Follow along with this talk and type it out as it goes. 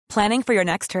Planning for your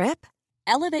next trip?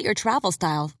 Elevate your travel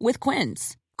style with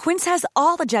Quince. Quince has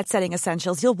all the jet-setting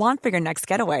essentials you'll want for your next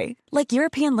getaway, like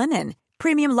European linen,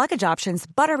 premium luggage options,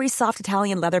 buttery soft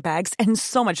Italian leather bags, and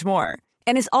so much more.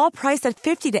 And is all priced at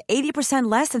 50 to 80%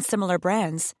 less than similar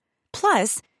brands.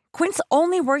 Plus, Quince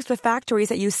only works with factories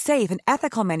that use safe and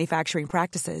ethical manufacturing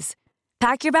practices.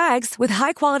 Pack your bags with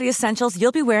high-quality essentials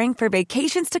you'll be wearing for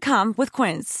vacations to come with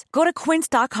Quince. Go to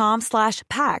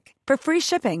quince.com/pack for free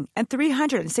shipping and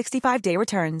 365-day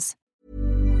returns.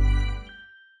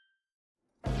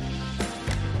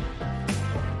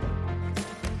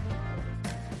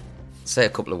 Say a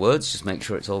couple of words, just make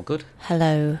sure it's all good.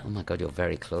 Hello. Oh my God, you're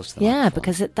very close to the Yeah, microphone.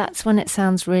 because that's when it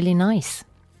sounds really nice.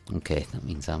 Okay, that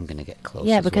means I'm going to get close.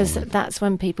 Yeah, as because well, then. that's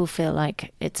when people feel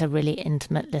like it's a really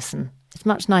intimate listen. It's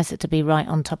much nicer to be right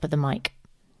on top of the mic.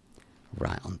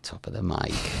 Right on top of the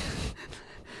mic.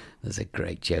 There's a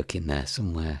great joke in there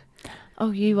somewhere.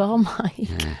 Oh, you are, Mike.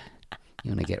 Yeah.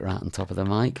 You want to get right on top of the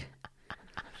mic?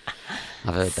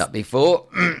 I've heard that before.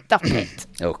 Stop it.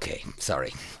 Okay,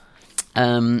 sorry.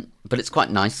 But it's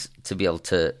quite nice to be able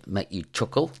to make you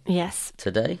chuckle Yes.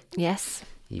 today, Yes.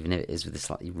 even if it is with a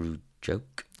slightly rude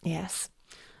joke. Yes.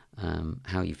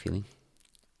 How are you feeling?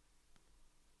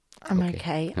 I'm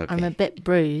okay. I'm a bit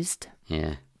bruised.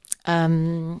 Yeah.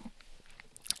 I'm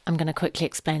going to quickly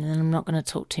explain, and I'm not going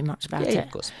to talk too much about Yeah, it.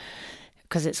 of course.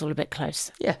 Because it's all a bit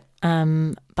close. Yeah.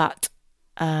 But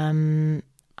I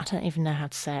don't even know how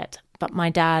to say it. But my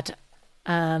dad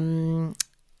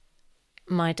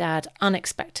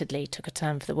unexpectedly took a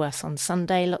turn for the worse on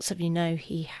Sunday. Lots of you know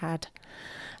he had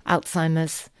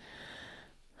Alzheimer's.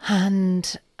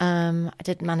 And I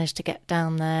did manage to get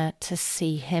down there to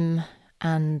see him.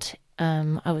 And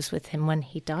I was with him when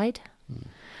he died.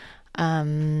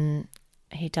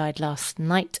 He died last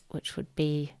night, which would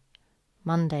be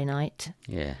Monday night.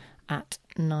 Yeah. At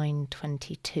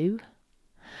 9:22,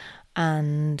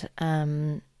 and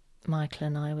Michael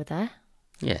and I were there.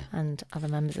 Yeah. And other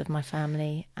members of my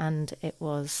family, and it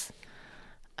was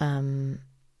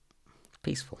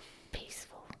Peaceful.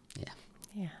 peaceful. Yeah.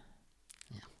 Yeah,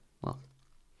 Well,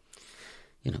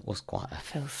 it was quite I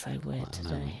feel so weird quite a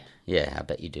moment. today. Yeah, I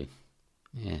bet you do.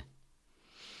 Yeah.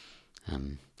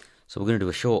 So we're going to do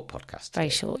a short podcast Very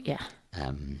today. short, yeah.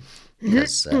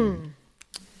 Because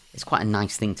it's quite a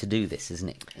nice thing to do this, isn't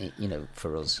it?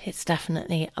 For us. It's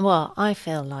definitely, well, I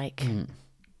feel like,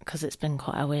 because it's been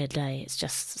quite a weird day, it's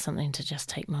just something to just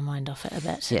take my mind off it a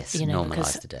bit. Yes,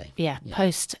 normalise the day. Yeah,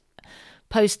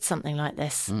 post something like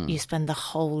this, you spend the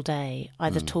whole day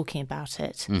either talking about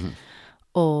it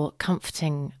or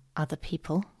comforting other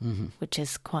people, which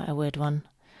is quite a weird one,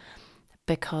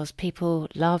 because people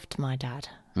loved my dad.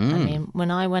 I mean,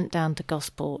 when I went down to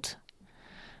Gosport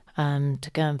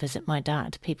to go and visit my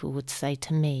dad, people would say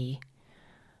to me,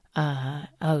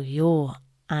 oh, you're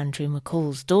Andrew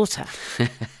McCall's daughter.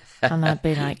 And I'd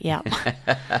be like, yeah.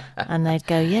 And they'd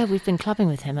go, yeah, we've been clubbing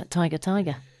with him at Tiger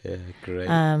Tiger. Yeah, great.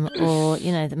 Or,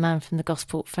 the man from the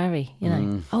Gosport Ferry,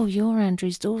 oh, you're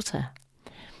Andrew's daughter.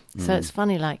 So it's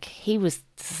funny, like, he was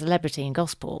the celebrity in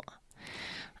Gosport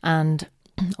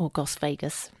or Gos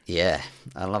Vegas. Yeah,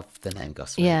 I love the name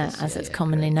Gos Yeah, Vegas. as it's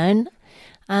commonly known.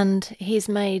 And he's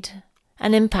made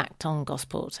an impact on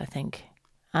Gosport, I think,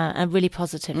 a really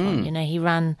positive one. He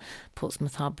ran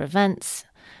Portsmouth Harbour events.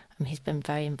 He's been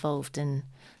very involved in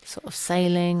sort of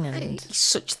sailing. And He's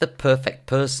such the perfect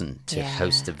person to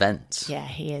host events. Yeah,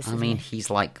 he is. I mean, he's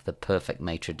like the perfect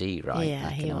maitre d', right? Yeah,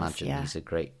 I can imagine he's a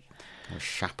great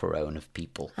chaperone of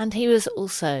people. And he was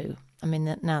also, I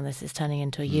mean, now this is turning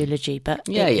into a eulogy, but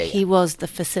he was the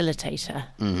facilitator.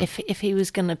 If he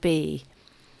was going to be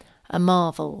a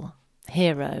Marvel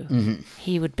hero,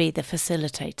 he would be the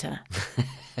facilitator.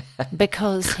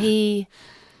 Because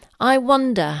I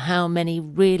wonder how many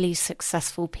really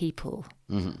successful people,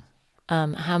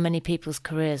 how many people's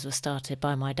careers were started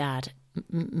by my dad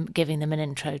giving them an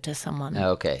intro to someone.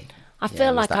 Okay. I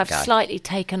feel like I've slightly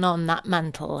taken on that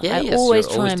mantle. Yeah, I yes, always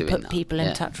you're try always and doing put that. people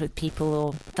in touch with people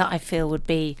or that I feel would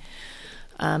be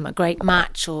a great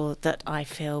match or that I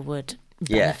feel would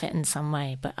benefit in some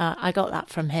way. But I got that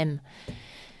from him.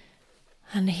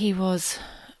 And he was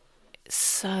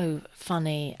so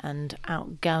funny and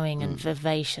outgoing and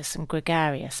vivacious and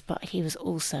gregarious, but he was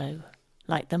also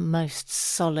like the most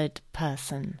solid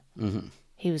person.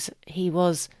 He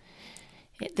was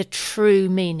the true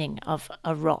meaning of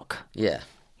a rock. Yeah.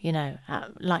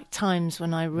 Like times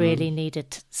when I really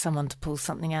needed someone to pull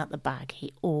something out the bag,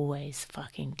 he always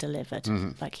fucking delivered.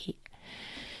 Like he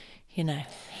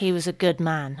was a good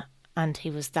man, and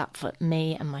he was that for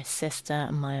me and my sister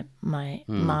and my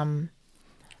mum.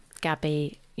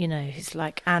 Gabby, who's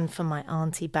like, and for my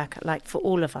auntie back, like for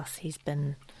all of us, he's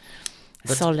been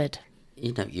solid.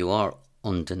 You are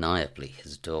undeniably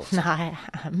his daughter. I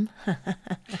am.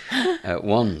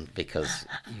 One, because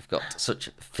you've got such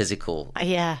physical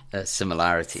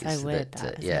similarities so weird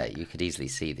that you could easily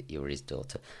see that you were his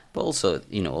daughter. But also,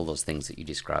 all those things that you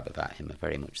describe about him are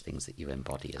very much things that you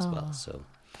embody as well. So,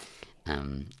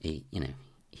 he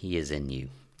is in you.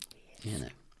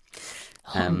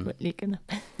 I'm really gonna.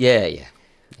 Yeah.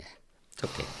 It's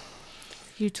okay.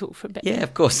 You talk for a bit. Yeah,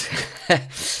 of course.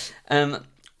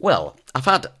 Well, I've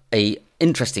had a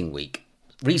interesting week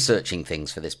researching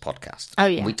things for this podcast. Oh,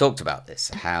 yeah. We talked about this,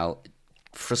 how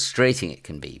frustrating it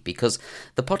can be, because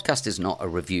the podcast is not a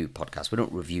review podcast. We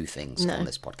don't review things on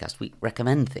this podcast. We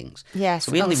recommend things. Yes,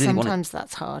 so we only really sometimes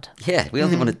that's hard. Yeah, we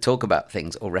only want to talk about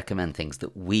things or recommend things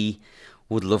that we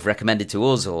would love recommended to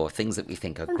us, or things that we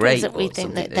think are great. Things that we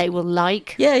think that they will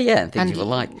like. Yeah, and things you will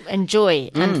like.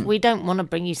 Enjoy. And we don't want to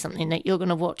bring you something that you're going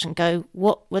to watch and go,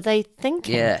 what were they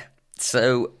thinking? Yeah.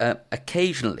 So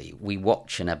occasionally we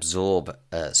watch and absorb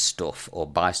stuff or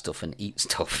buy stuff and eat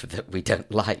stuff that we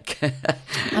don't like.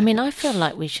 I mean, I feel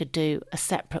like we should do a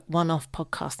separate one-off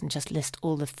podcast and just list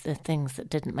all of the things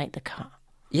that didn't make the cut.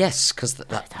 Yes, because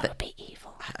that would be evil.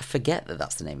 I forget that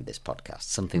that's the name of this podcast,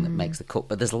 something that makes the cut.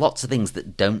 But there's lots of things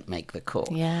that don't make the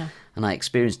cut. Yeah. And I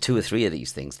experienced 2 or 3 of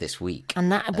these things this week.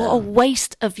 And what a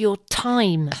waste of your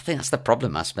time. I think that's the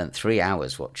problem. I spent 3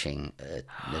 hours watching a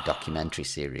documentary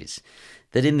series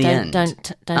that in the end...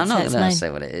 I'm not going to say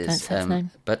what it is. Don't say its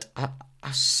name. But I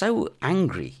was so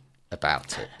angry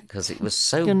about it because it was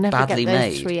so You'll never badly get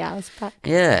those made. 3 hours back.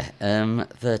 Yeah,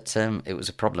 that it was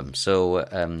a problem. So,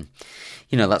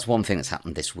 that's one thing that's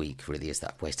happened this week, really, is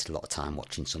that I've wasted a lot of time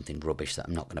watching something rubbish that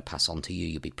I'm not going to pass on to you.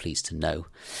 You'll be pleased to know.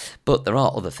 But there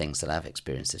are other things that I've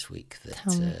experienced this week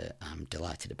that I'm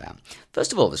delighted about.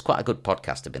 First of all, there's quite a good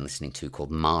podcast I've been listening to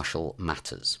called Marshall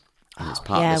Matters. And it's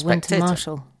part of The Spectator. Wynton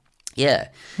Marshall. Yeah,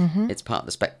 it's part of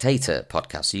the Spectator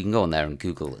podcast, so you can go on there and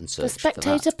Google and search The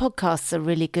Spectator for that. podcasts are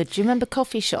really good. Do you remember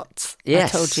Coffee Shots?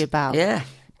 Yes. I told you about. Yeah.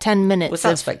 10 minutes. Was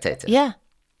that Spectator? Yeah.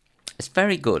 It's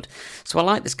very good. So I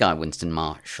like this guy, Winston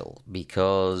Marshall,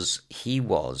 because he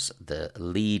was the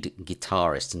lead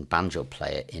guitarist and banjo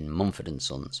player in Mumford &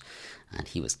 Sons, and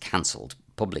he was cancelled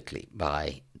publicly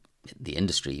by the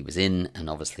industry he was in, and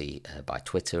obviously by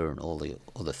Twitter and all the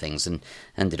other things, and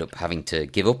ended up having to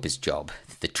give up his job,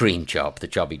 the dream job, the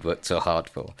job he'd worked so hard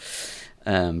for,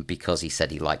 because he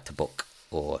said he liked a book.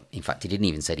 Or, in fact, he didn't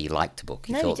even say he liked a book.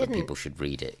 He thought that people should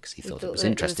read it because he thought it was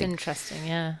interesting. It was interesting,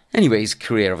 yeah. Anyway, his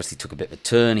career obviously took a bit of a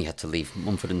turn. He had to leave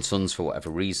Mumford & Sons for whatever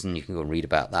reason. You can go and read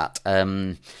about that.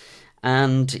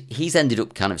 And he's ended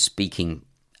up kind of speaking,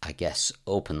 I guess,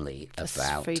 openly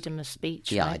about freedom of speech,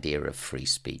 the idea of free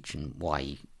speech and why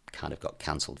he kind of got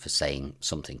cancelled for saying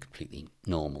something completely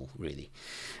normal, really.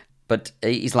 But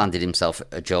he's landed himself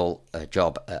a job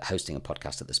at hosting a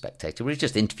podcast at The Spectator, where he's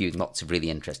just interviewed lots of really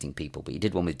interesting people. But he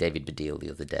did one with David Baddiel the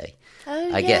other day.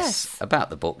 Oh, I guess, about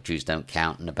the book Jews Don't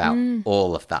Count, and about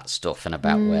all of that stuff, and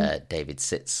about where David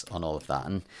sits on all of that.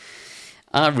 And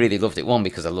I really loved it. One,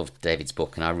 because I loved David's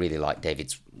book, and I really like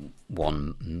David's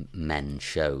one-man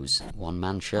shows.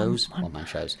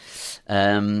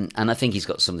 And I think he's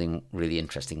got something really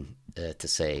interesting to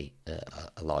say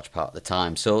a large part of the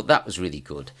time. So that was really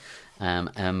good.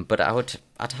 But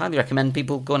I'd highly recommend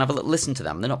people go and have a little listen to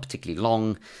them. They're not particularly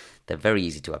long. They're very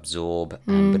easy to absorb.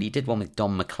 But he did one with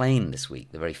Don McLean this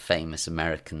week, the very famous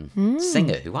American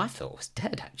singer, who I thought was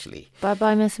dead, actually.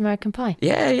 Bye-bye, Miss American Pie.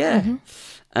 Yeah.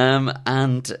 I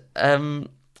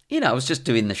was just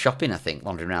doing the shopping, I think,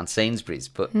 wandering around Sainsbury's.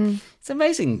 But it's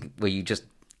amazing where you just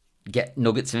get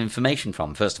nuggets of information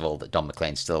from. First of all, that Don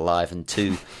McLean's still alive, and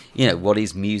 2, what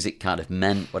his music kind of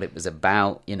meant, what it was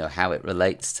about, how it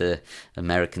relates to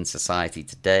American society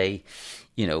today.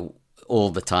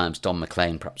 All the times Don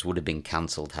McLean perhaps would have been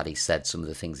cancelled had he said some of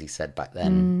the things he said back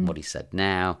then, what he said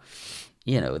now.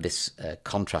 This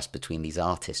contrast between these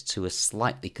artists who are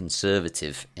slightly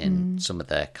conservative in some of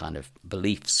their kind of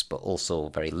beliefs, but also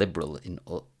very liberal in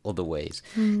other ways.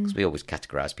 Because we always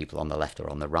categorise people on the left or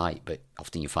on the right, but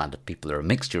often you find that people are a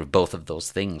mixture of both of those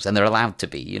things, and they're allowed to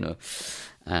be,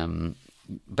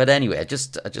 But anyway, I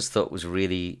just thought it was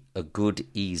really a good,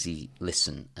 easy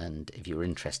listen. And if you're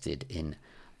interested in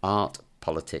art,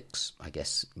 politics, I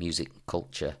guess music,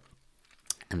 culture,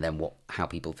 and then how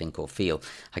people think or feel.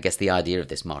 I guess the idea of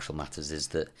this Marshall Matters is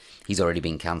that he's already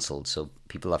been cancelled, so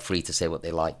people are free to say what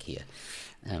they like here,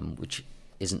 which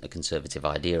isn't a conservative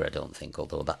idea, I don't think,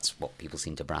 although that's what people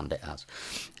seem to brand it as.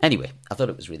 Anyway, I thought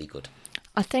it was really good.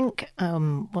 I think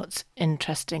what's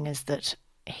interesting is that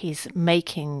he's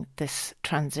making this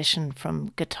transition from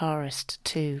guitarist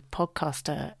to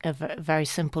podcaster a very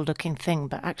simple looking thing,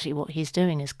 but actually what he's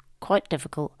doing is quite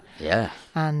difficult. Yeah.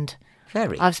 And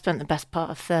Very. I've spent the best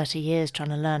part of 30 years trying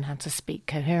to learn how to speak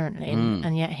coherently,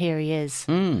 and yet here he is,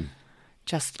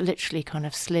 just literally kind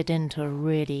of slid into a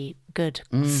really good,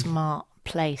 smart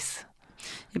place.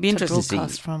 It'd be interesting to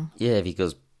broadcast see from. Yeah, if he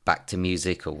goes back to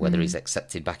music, or whether he's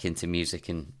accepted back into music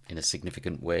in a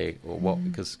significant way, or what.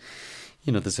 Because,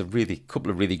 you know, there's a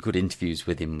couple of really good interviews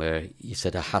with him where he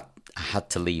said, I had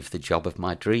to leave the job of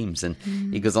my dreams. And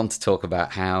he goes on to talk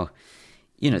about how,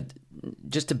 you know,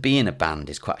 just to be in a band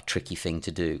is quite a tricky thing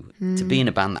to do. To be in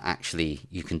a band that actually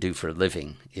you can do for a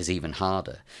living is even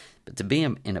harder. But to be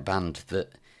in a band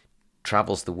that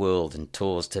travels the world and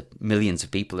tours to millions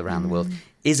of people around the world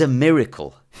is a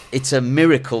miracle. It's a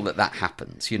miracle that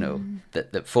happens, you know,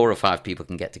 that 4 or 5 people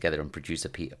can get together and produce a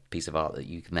piece of art that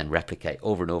you can then replicate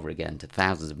over and over again to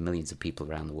thousands of millions of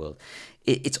people around the world.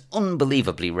 It's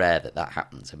unbelievably rare that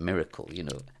happens, a miracle, you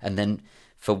know. And then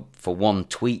for one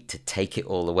tweet to take it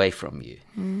all away from you,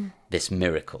 this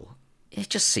miracle, it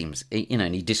just seems, you know,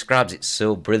 and he describes it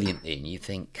so brilliantly, and you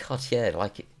think, God, yeah,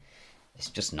 like it's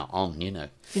just not on, you know.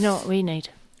 You know what we need?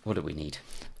 What do we need?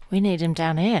 We need him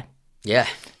down here. Yeah.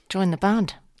 Join the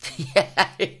band. Yeah,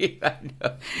 I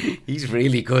know. He's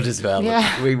really good as well.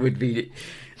 Yeah. We would be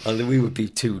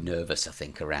too nervous, I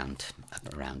think, around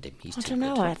him. He's I too don't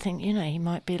know. good. I think, you know, he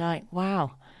might be like,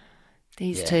 wow,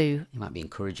 these Yeah, two. He might be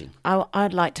encouraging.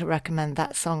 I'd like to recommend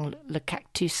that song, Le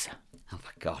Cactus. Oh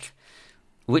my God.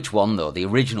 Which one though? The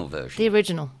original version. The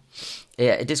original.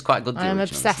 Yeah, it is quite good. The I am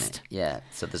original, isn't obsessed. it? Yeah.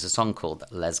 So there's a song called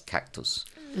Les Cactus.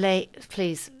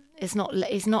 Please, he's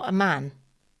not a man.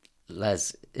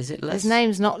 Les, is it Les? His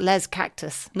name's not Les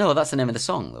Cactus. No, that's the name of the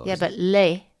song though. Yeah, isn't but it?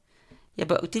 Le. Yeah,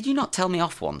 but did you not tell me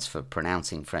off once for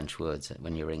pronouncing French words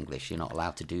when you're English? You're not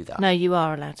allowed to do that. No, you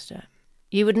are allowed to do it.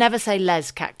 You would never say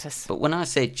Les Cactus. But when I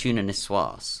say tuna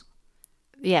niçoise,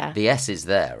 Yeah. the S is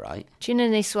there, right? Tuna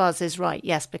niçoise is right,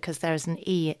 yes, because there is an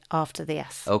E after the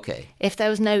S. Okay. If there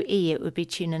was no E, it would be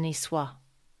tuna niçoise.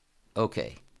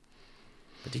 Okay.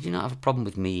 But did you not have a problem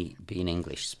with me being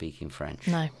English, speaking French?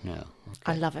 No. No. Okay.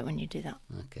 I love it when you do that.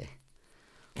 Okay.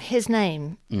 His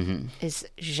name is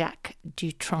Jacques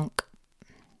Dutronc.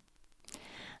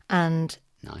 And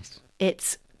Nice.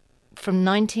 it's from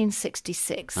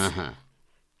 1966. Uh-huh.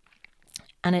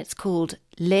 And it's called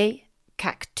Les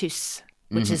Cactus,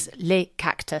 which is Les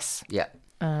Cactus. Yeah.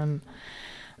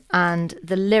 And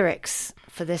the lyrics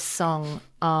for this song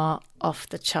are off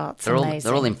the charts. They're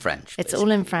amazing. all in French. It's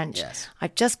all in French. Yes.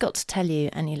 I've just got to tell you,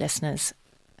 any listeners,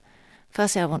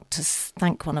 firstly, I want to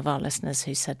thank one of our listeners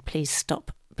who said, please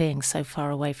stop being so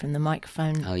far away from the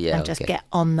microphone and just get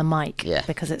on the mic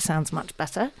because it sounds much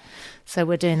better. So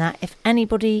we're doing that. If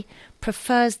anybody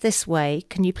prefers this way,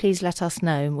 can you please let us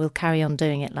know, and we'll carry on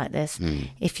doing it like this.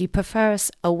 If you prefer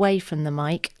us away from the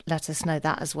mic, let us know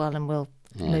that as well, and we'll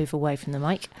move away from the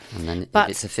mic. And then But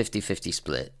if it's a 50-50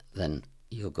 split, then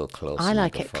you'll go close. I and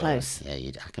like I'll go it far close. away.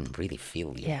 Yeah, I can really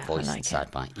feel your Yeah, I voice like inside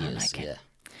it. my I ears. like it.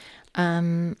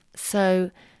 Yeah.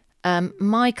 So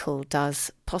Michael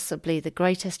does possibly the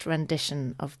greatest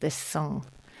rendition of this song,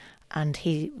 and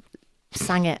he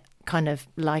sang it kind of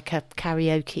like a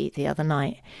karaoke the other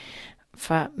night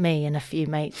for me and a few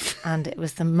mates, and it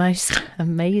was the most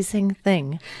amazing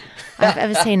thing I've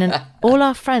ever seen. And all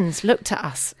our friends looked at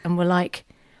us and were like,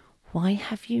 why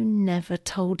have you never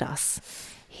told us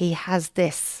he has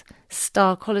this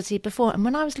star quality before? And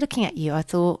when I was looking at you, I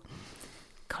thought,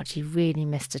 God, you really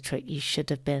missed a trick. You should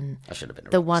have been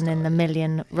the one in the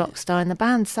million rock star in the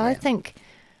band. So I think,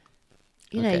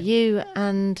 you know, you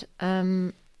and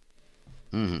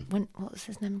what was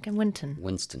his name again? Winston.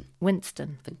 I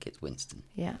think it's Winston.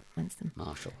 Yeah, Winston.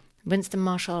 Marshall,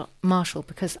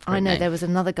 because Great I know name. there was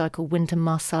another guy called Wynton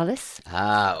Marsalis,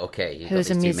 Ah, okay. You who got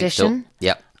was a these two mixed musician. up.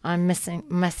 Yep. I'm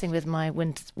messing with my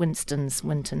Winstons.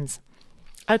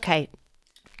 Okay.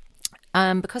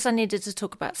 Because I needed to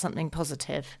talk about something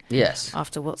positive Yes.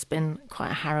 after what's been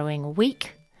quite a harrowing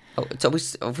week. Oh, so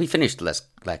have we finished Les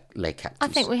Cactus? I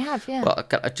think we have, yeah. Well,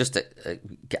 just to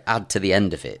add to the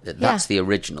end of it, that's the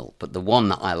original, but the one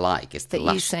that I like is the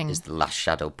That you sing. Last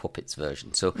Shadow Puppets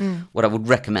version. So what I would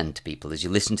recommend to people is you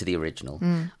listen to the original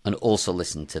and also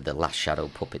listen to the Last Shadow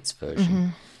Puppets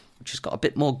version, which has got a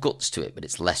bit more guts to it, but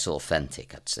it's less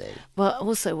authentic, I'd say. Well,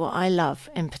 also what I love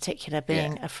in particular,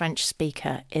 being a French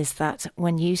speaker, is that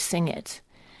when you sing it,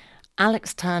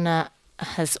 Alex Turner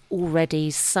has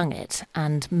already sung it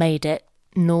and made it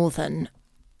northern,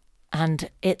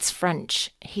 and it's French.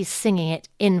 He's singing it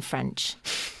in French,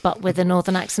 but with a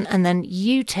northern accent, and then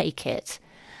you take it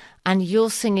and you're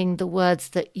singing the words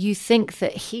that you think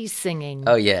that he's singing.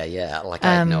 Oh, yeah. Like,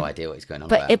 I have no idea what he's going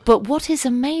on about. But what is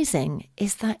amazing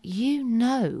is that you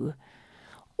know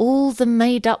all the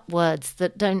made-up words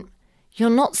that don't... You're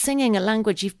not singing a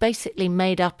language. You've basically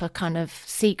made up a kind of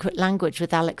secret language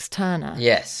with Alex Turner.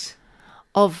 Yes.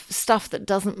 Of stuff that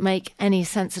doesn't make any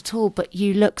sense at all, but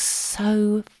you look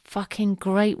so fucking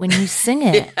great when you sing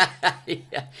it.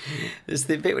 Yeah. There's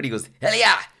the bit when he goes, hell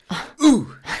yeah!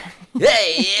 Ooh!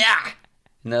 Hey, yeah!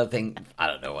 Another thing, I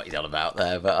don't know what he's on about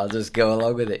there, but I'll just go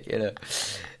along with it, you know.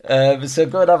 So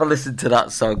go and have a listen to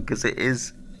that song, because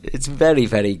it's very,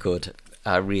 very good.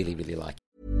 I really, really like it.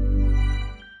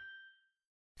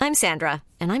 I'm Sandra,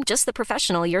 and I'm just the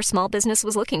professional your small business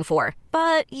was looking for.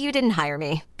 But you didn't hire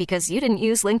me because you didn't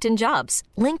use LinkedIn Jobs.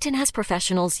 LinkedIn has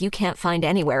professionals you can't find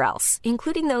anywhere else,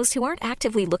 including those who aren't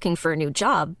actively looking for a new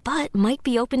job, but might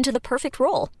be open to the perfect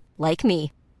role, like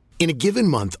me. In a given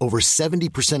month, over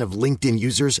 70% of LinkedIn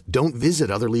users don't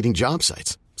visit other leading job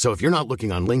sites. So if you're not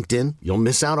looking on LinkedIn, you'll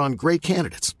miss out on great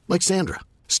candidates like Sandra.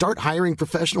 Start hiring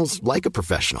professionals like a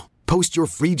professional. Post your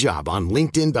free job on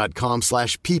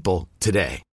linkedin.com/people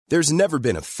today. There's never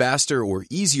been a faster or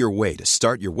easier way to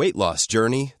start your weight loss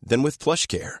journey than with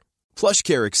PlushCare.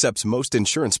 PlushCare accepts most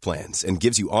insurance plans and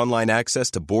gives you online access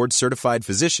to board-certified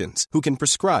physicians who can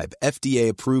prescribe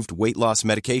FDA-approved weight loss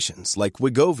medications like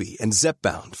Wegovy and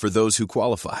Zepbound for those who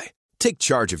qualify. Take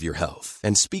charge of your health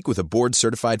and speak with a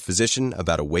board-certified physician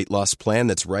about a weight loss plan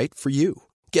that's right for you.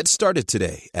 Get started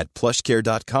today at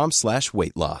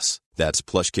plushcare.com/weight loss. That's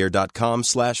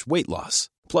plushcare.com/weight loss.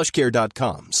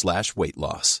 plushcare.com/weight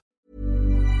loss.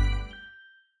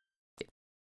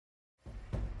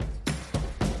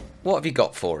 What have you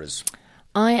got for us?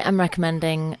 I am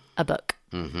recommending a book.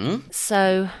 Mm-hmm.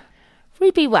 So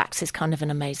Ruby Wax is kind of an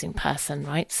amazing person,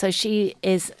 right? So she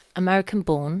is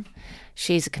American-born.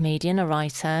 She's a comedian, a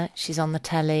writer. She's on the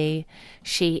telly.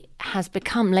 She has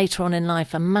become, later on in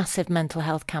life, a massive mental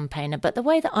health campaigner. But the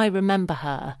way that I remember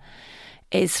her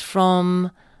is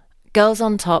from Girls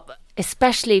on Top,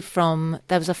 especially from,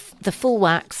 there was the Full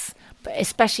Wax, but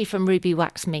especially from Ruby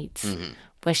Wax Meets,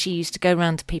 where she used to go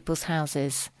round to people's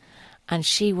houses. And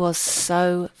she was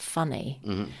so funny.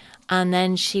 Mm-hmm. And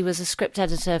then she was a script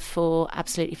editor for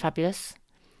Absolutely Fabulous.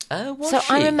 Oh, was so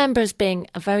she? I remember as being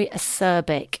a very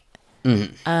acerbic,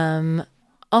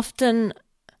 often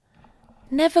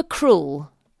never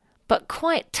cruel, but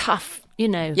quite tough, you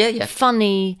know,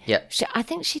 funny. Yeah. I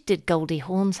think she did Goldie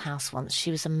Hawn's house once.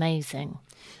 She was amazing.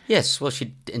 Yes, well,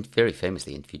 she very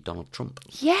famously interviewed Donald Trump.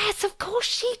 Yes, of course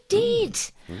she did.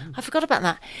 I forgot about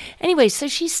that. Anyway, so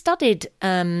she studied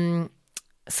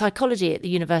psychology at the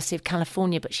University of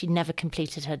California, but she never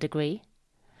completed her degree.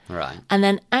 Right. And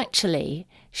then actually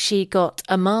she got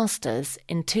a master's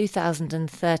in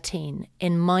 2013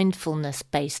 in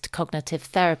mindfulness-based cognitive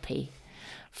therapy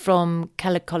from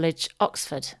Keller College,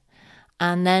 Oxford.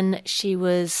 And then she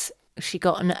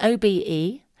got an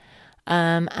OBE,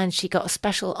 and she got a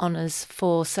special honours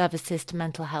for services to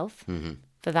mental health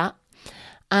for that.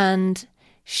 And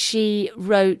she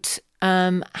wrote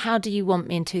How Do You Want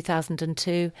Me in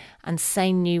 2002 and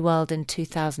Sane New World in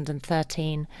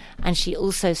 2013. And she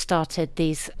also started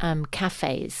these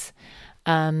cafes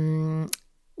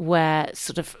where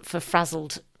sort of for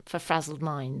frazzled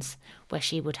minds, where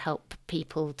she would help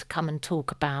people to come and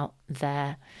talk about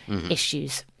their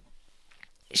issues.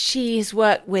 She's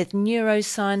worked with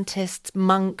neuroscientists,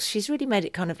 monks. She's really made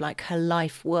it kind of like her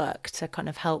life work to kind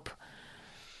of help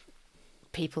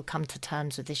people come to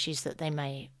terms with issues that they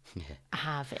may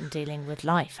have in dealing with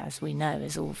life, as we know,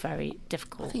 is all very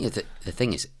difficult. I think the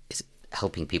thing is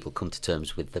helping people come to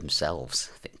terms with themselves,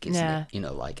 I think, isn't it? You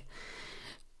know, like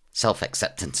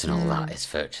self-acceptance and all that is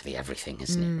virtually everything,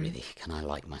 isn't it, really? Can I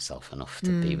like myself enough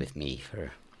to be with me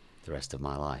for the rest of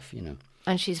my life, you know?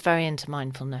 And she's very into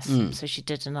mindfulness. So she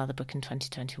did another book in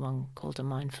 2021 called A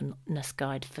Mindfulness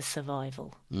Guide for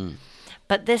Survival.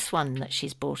 But this one that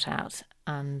she's brought out,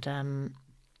 and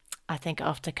I think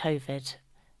after COVID,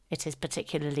 it is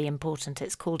particularly important.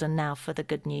 It's called And Now for the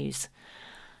Good News,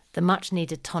 the much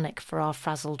needed tonic for our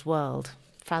frazzled world.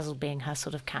 Frazzled being her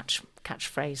sort of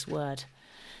catchphrase word.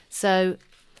 So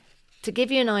to give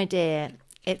you an idea,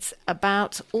 it's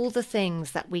about all the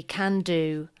things that we can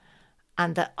do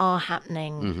and that are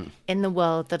happening in the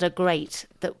world that are great,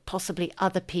 that possibly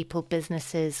other people,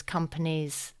 businesses,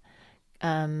 companies,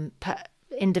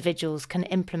 individuals can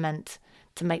implement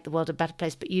to make the world a better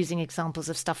place, but using examples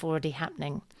of stuff already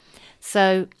happening.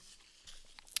 So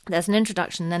there's an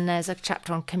introduction, then there's a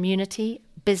chapter on community,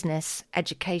 business,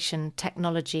 education,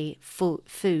 technology,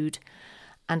 food,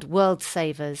 and world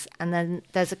savers, and then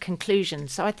there's a conclusion.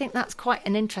 So I think that's quite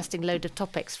an interesting load of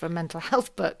topics for a mental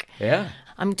health book. Yeah.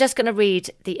 I'm just going to read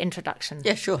the introduction.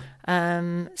 Yeah, sure.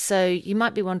 So you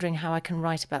might be wondering how I can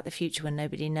write about the future when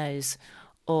nobody knows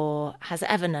or has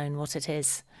ever known what it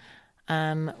is.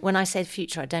 When I say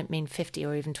future, I don't mean 50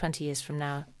 or even 20 years from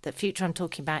now. The future I'm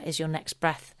talking about is your next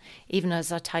breath. Even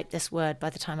as I type this word, by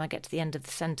the time I get to the end of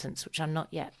the sentence, which I'm not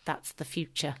yet, that's the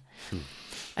future.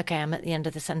 Okay, I'm at the end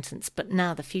of the sentence, but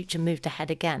now the future moved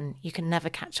ahead again. You can never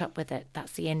catch up with it.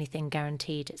 That's the only thing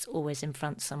guaranteed. It's always in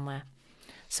front somewhere.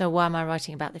 So why am I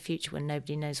writing about the future when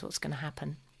nobody knows what's going to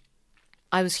happen?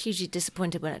 I was hugely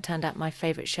disappointed when it turned out my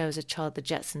favourite show as a child, The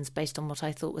Jetsons, based on what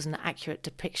I thought was an accurate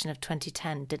depiction of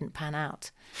 2010, didn't pan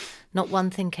out. Not one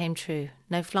thing came true.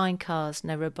 No flying cars,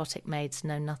 no robotic maids,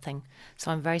 no nothing.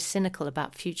 So I'm very cynical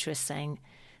about futurists saying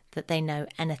that they know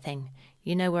anything.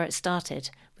 You know where it started,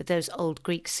 with those old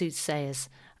Greek soothsayers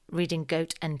reading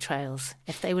goat entrails.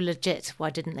 If they were legit, why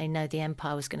didn't they know the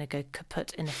empire was going to go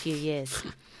kaput in a few years?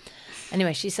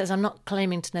 Anyway, she says, I'm not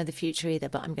claiming to know the future either,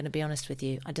 but I'm going to be honest with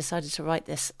you. I decided to write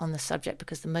this on the subject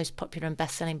because the most popular and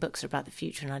best-selling books are about the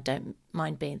future, and I don't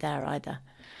mind being there either.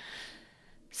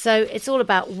 So it's all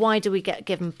about, why do we get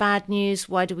given bad news?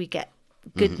 Why do we get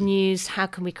good news? How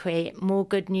can we create more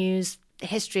good news? The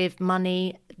history of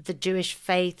money, the Jewish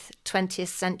faith, 20th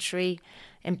century,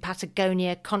 in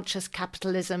Patagonia, conscious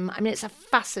capitalism. I mean, it's a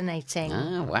fascinating...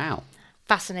 Oh, wow.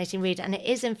 Fascinating read, and it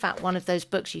is in fact one of those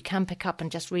books you can pick up and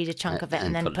just read a chunk of it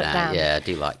and then put down. Yeah, I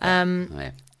do like that.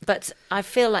 Yeah. But I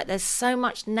feel like there's so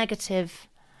much negative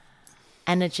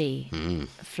energy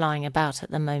flying about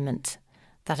at the moment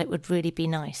that it would really be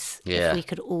nice if we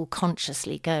could all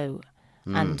consciously go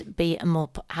and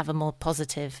have a more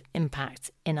positive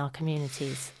impact in our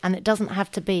communities. And it doesn't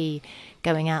have to be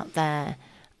going out there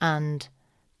and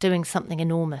doing something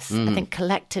enormous. I think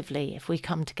collectively, if we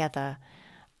come together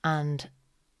and,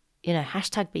 you know,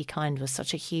 hashtag Be Kind was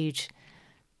such a huge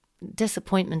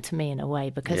disappointment to me in a way,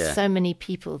 because so many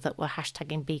people that were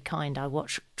hashtagging Be Kind, I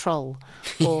watch troll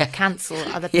or cancel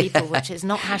other people, which is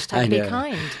not hashtag Be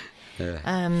Kind.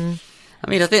 I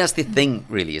mean, I think that's the thing,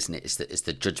 really, isn't it? It's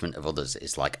the judgment of others.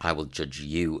 It's like, I will judge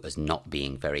you as not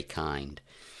being very kind.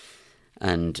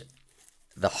 And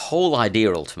the whole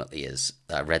idea ultimately is,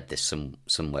 I read this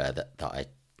somewhere that I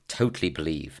totally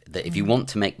believe, that if you want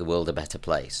to make the world a better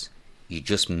place, you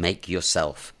just make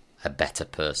yourself a better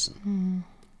person.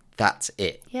 That's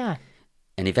it. Yeah.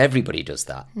 And if everybody does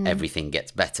that, everything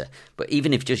gets better. But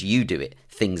even if just you do it,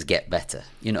 things get better.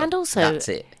 You know, and also, that's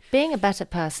it. Being a better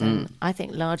person, I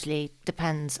think, largely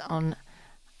depends on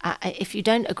if you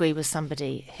don't agree with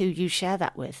somebody, who you share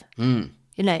that with. You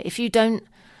know, if you don't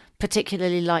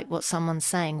particularly like what someone's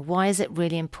saying, why is it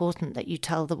really important that you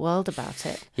tell the world about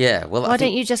it? Yeah, well, why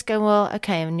don't you just go, well,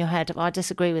 okay, in your head, well, I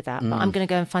disagree with that, but I'm going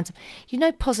to go and find some, you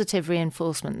know, positive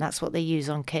reinforcement. That's what they use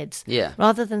on kids. Yeah.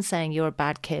 Rather than saying you're a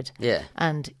bad kid. Yeah.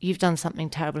 And you've done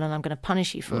something terrible and I'm going to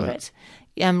punish you for it.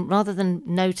 Rather than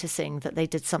noticing that they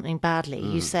did something badly,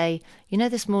 you say, you know,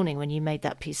 this morning when you made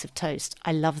that piece of toast,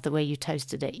 I love the way you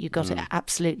toasted it. You got it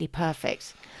absolutely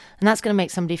perfect. And that's going to make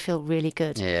somebody feel really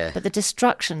good. Yeah. But the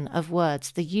destruction of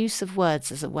words, the use of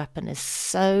words as a weapon is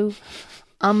so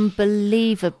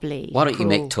unbelievably Why don't you cruel.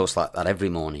 make toast like that every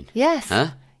morning? Yes. Huh?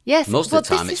 Yes. Most of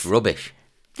the time it's rubbish.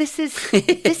 This is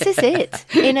it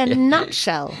in a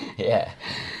nutshell. Yeah.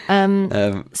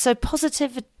 So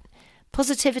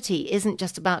positivity isn't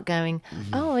just about going,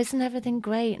 oh, isn't everything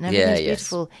great and everything's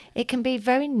beautiful. It can be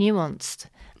very nuanced.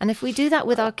 And if we do that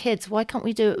with our kids, why can't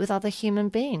we do it with other human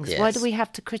beings? Yes. Why do we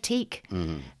have to critique?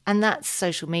 And that's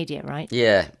social media, right?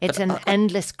 Yeah. It's an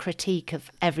endless critique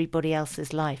of everybody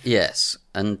else's life. Yes.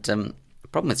 And the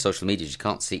problem with social media is you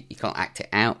can't act it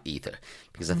out either.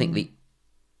 Because I think the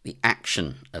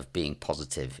action of being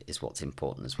positive is what's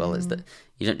important as well, is that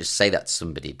you don't just say that to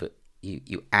somebody, but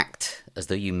you act as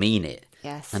though you mean it.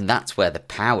 Yes. And that's where the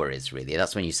power is, really.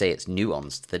 That's when you say it's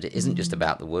nuanced, that it isn't just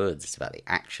about the words, it's about the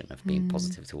action of being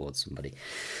positive towards somebody.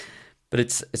 But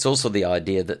it's also the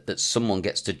idea that someone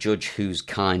gets to judge who's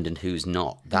kind and who's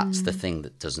not. That's the thing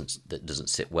that doesn't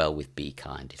sit well with Be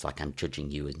Kind. It's like, I'm judging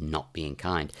you as not being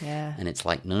kind. Yeah. And it's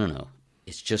like, no.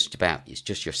 It's just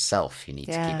yourself you need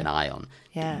to keep an eye on.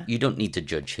 Yeah. You don't need to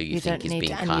judge who you think is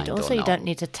being kind or not. You don't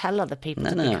need to tell other people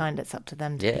to be kind. It's up to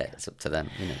them to be. It's up to them.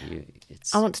 You know,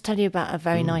 I want to tell you about a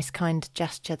very nice, kind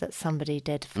gesture that somebody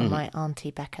did for my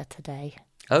Auntie Becca today.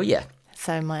 Oh, yeah.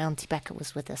 So my Auntie Becca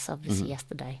was with us, obviously,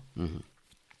 yesterday.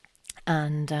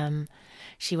 And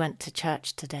she went to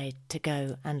church today to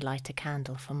go and light a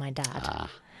candle for my dad.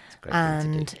 It's a great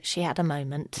thing to do. She had a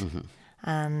moment,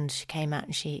 and she came out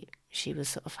and she was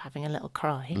sort of having a little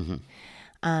cry.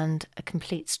 and a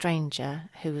complete stranger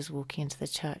who was walking into the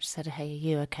church said, "Hey, are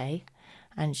you okay?"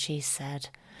 And she said,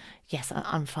 "Yes,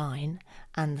 I'm fine."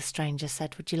 And the stranger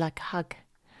said, "Would you like a hug?"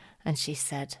 And she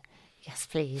said, "Yes,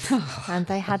 please." And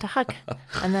they had a hug.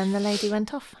 And then the lady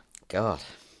went off. God.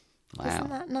 Wow. Isn't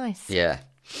that nice? Yeah.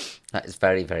 That is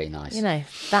very, very nice. You know,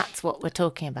 that's what we're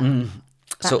talking about.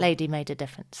 That lady made a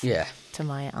difference to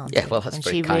my auntie. Yeah, well, that's a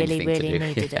very kind thing to do. She really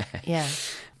needed it. Yeah.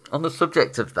 On the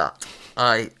subject of that,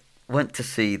 I went to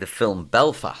see the film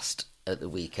Belfast at the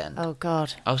weekend. Oh,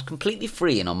 God. I was completely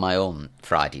free and on my own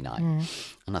Friday night.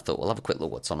 And I thought, well, have a quick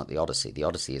look what's on at the Odyssey. The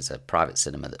Odyssey is a private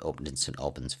cinema that opened in St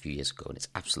Albans a few years ago, and it's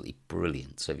absolutely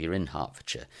brilliant. So if you're in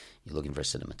Hertfordshire, you're looking for a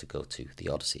cinema to go to, the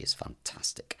Odyssey is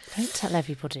fantastic. Don't tell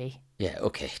everybody. Yeah,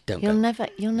 okay, don't You'll go.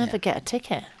 You'll never get a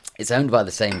ticket. It's owned by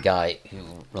the same guy who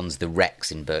runs the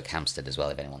Rex in Berkhamsted as well,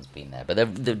 if anyone's been there.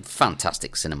 But they're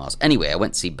fantastic cinemas. Anyway, I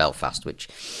went to see Belfast, which,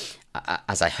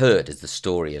 as I heard, is the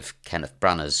story of Kenneth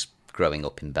Branagh's growing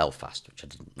up in Belfast, which I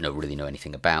didn't really know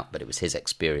anything about, but it was his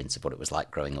experience of what it was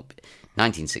like growing up.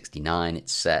 1969,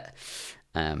 it's set.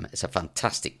 It's a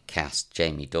fantastic cast.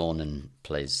 Jamie Dornan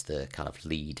plays the kind of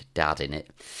lead dad in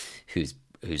it, who's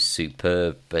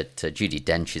superb, but Judi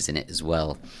Dench is in it as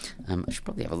well. I should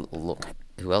probably have a little look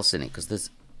who else in it, because there's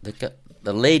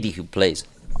the lady who plays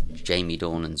Jamie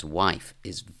Dornan's wife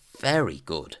is very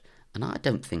good, and I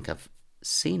don't think I've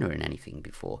seen her in anything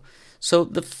before. So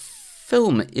the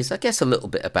film is, I guess, a little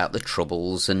bit about the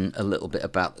Troubles and a little bit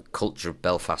about the culture of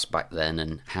Belfast back then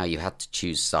and how you had to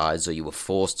choose sides, or you were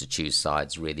forced to choose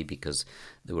sides, really, because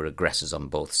there were aggressors on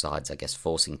both sides, I guess,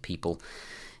 forcing people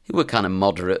who were kind of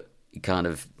moderate, kind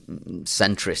of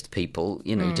centrist people,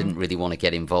 you know, who didn't really want to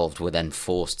get involved, were then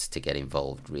forced to get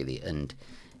involved, really. And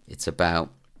it's about,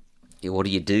 what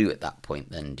do you do at that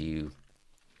point then? Do you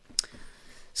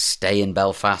stay in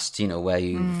Belfast, you know, where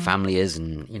your family is,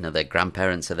 and, you know, their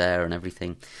grandparents are there and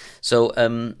everything? So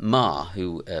Ma,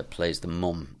 who plays the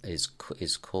mum, is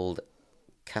called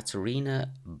Katerina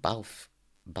Balfe.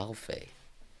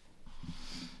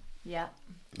 Yeah.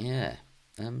 Yeah.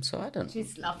 So I don't.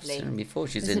 She's lovely. Seen her before.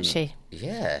 Isn't she?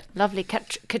 Yeah. Lovely.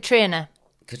 Katrina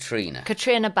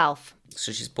Balfe.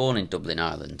 So she's born in Dublin,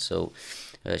 Ireland. So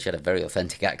she had a very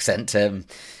authentic accent.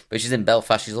 But she's in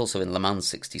Belfast. She's also in Le Mans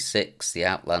 66, The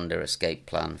Outlander, Escape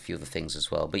Plan, a few other things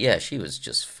as well. But yeah, she was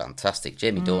just fantastic.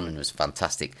 Jamie Dornan was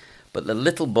fantastic. But the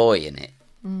little boy in it,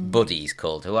 Buddy he's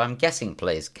called, who I'm guessing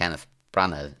plays Kenneth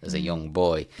Branagh as a young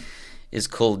boy, is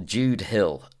called Jude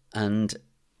Hill. And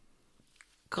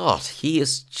God, he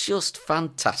is just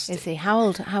fantastic. Is he? How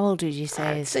old would you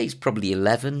say? I'd say he's probably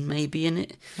 11, maybe, in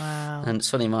it. Wow. And it's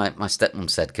funny, my stepmom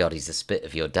said, God, he's a spit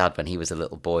of your dad when he was a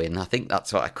little boy. And I think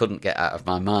that's what I couldn't get out of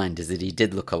my mind, is that he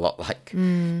did look a lot like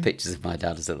pictures of my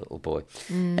dad as a little boy.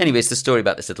 Anyway, it's the story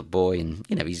about this little boy, and,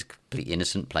 you know, he's completely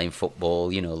innocent, playing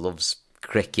football, you know, loves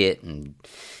cricket and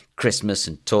Christmas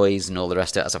and toys and all the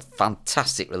rest of it. Has a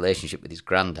fantastic relationship with his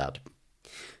granddad.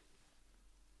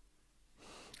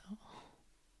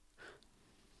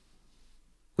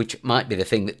 Which might be the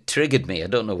thing that triggered me. I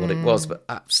don't know what it was, but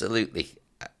absolutely,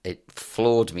 it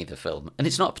floored me, the film. And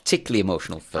it's not a particularly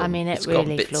emotional film. I mean, it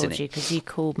really floored you, because you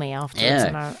called me afterwards.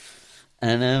 Yeah.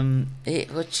 And it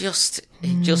just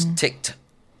ticked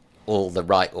all the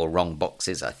right or wrong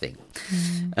boxes, I think.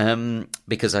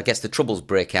 Because I guess the Troubles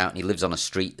break out, and he lives on a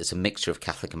street that's a mixture of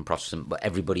Catholic and Protestant, but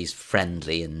everybody's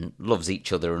friendly and loves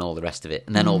each other and all the rest of it.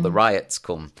 And then all the riots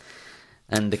come.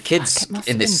 And the kid's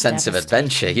in this sense of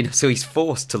adventure, you know, so he's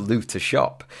forced to loot a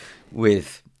shop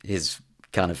with his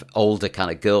kind of older kind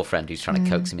of girlfriend who's trying to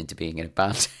coax him into being in a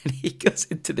band. And he goes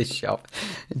into this shop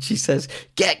and she says,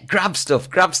 grab stuff.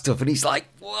 And he's like,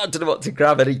 well, I don't know what to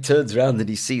grab. And he turns around and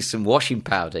he sees some washing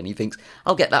powder and he thinks,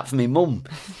 I'll get that for me mum.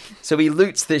 So he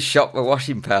loots this shop for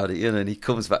washing powder, you know, and he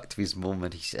comes back to his mum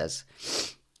and he says,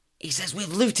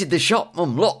 we've looted the shop,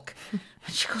 mum, look.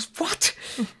 And she goes, what?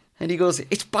 And he goes,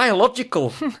 it's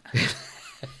biological.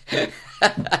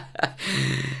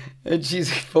 And she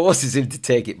forces him to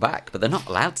take it back. But they're not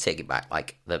allowed to take it back.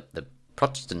 Like, the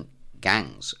Protestant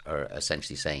gangs are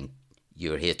essentially saying,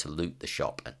 you're here to loot the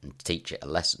shop and teach it a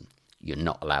lesson. You're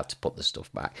not allowed to put the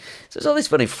stuff back. So there's all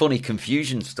this funny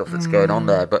confusion stuff that's going on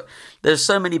there. But there's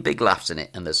so many big laughs in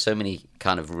it. And there's so many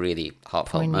kind of really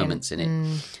heartfelt moments in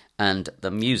it. And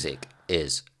the music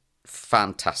is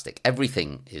fantastic.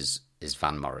 Everything is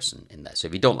Van Morrison in there. So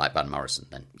if you don't like Van Morrison,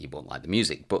 then you won't like the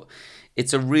music. But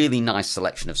it's a really nice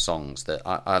selection of songs that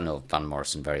I know Van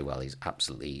Morrison very well. He's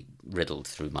absolutely riddled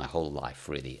through my whole life,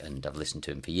 really, and I've listened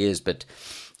to him for years. But,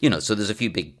 you know, so there's a few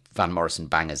big Van Morrison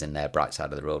bangers in there, Bright Side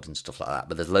of the Road and stuff like that.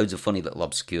 But there's loads of funny little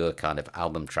obscure kind of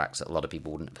album tracks that a lot of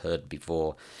people wouldn't have heard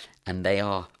before. And they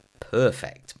are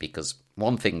perfect, because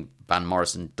one thing Van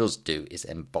Morrison does do is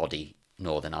embody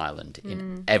Northern Ireland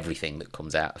in everything that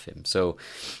comes out of him. So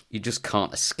you just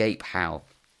can't escape how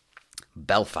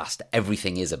Belfast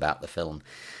everything is about the film.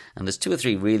 And there's 2 or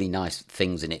 3 really nice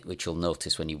things in it which you'll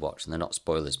notice when you watch, and they're not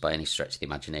spoilers by any stretch of the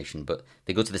imagination, but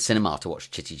they go to the cinema to watch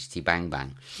Chitty Chitty Bang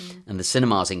Bang, and the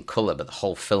cinema's in colour, but the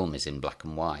whole film is in black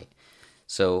and white.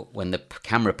 So when the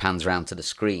camera pans round to the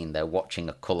screen, they're watching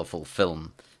a colourful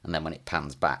film, and then when it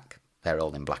pans back, they're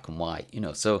all in black and white,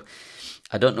 So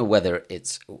I don't know whether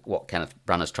it's what Kenneth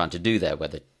Branagh's trying to do there,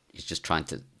 whether he's just trying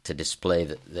to display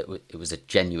that it was a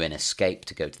genuine escape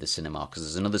to go to the cinema, because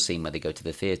there's another scene where they go to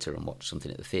the theatre and watch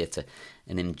something at the theatre,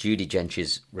 and in Judi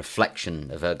Dench's reflection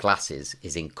of her glasses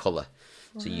is in colour.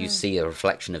 So you see a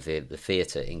reflection of the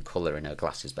theatre in colour in her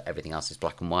glasses, but everything else is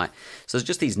black and white. So there's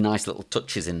just these nice little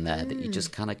touches in there that you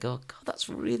just kind of go, God, that's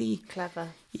really... Clever.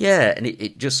 Yeah, and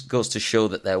it just goes to show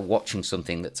that they're watching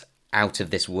something that's out of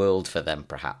this world for them,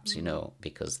 perhaps,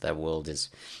 because their world is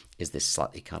this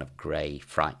slightly kind of grey,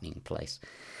 frightening place.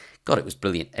 God, it was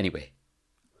brilliant. Anyway,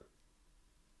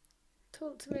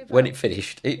 talk to me about... When it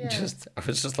finished, I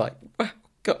was just like, wow,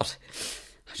 God,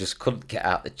 I just couldn't get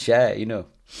out the chair,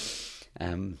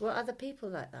 Were other people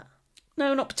like that?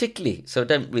 No, not particularly. So I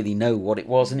don't really know what it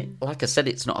was. And like I said,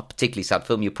 it's not a particularly sad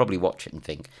film. You'll probably watch it and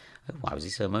think, oh, why was he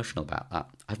so emotional about that?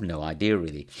 I have no idea,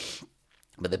 really.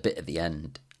 But the bit at the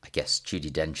end, I guess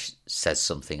Judi Dench says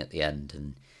something at the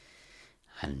end,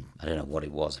 and I don't know what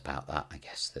it was about that, I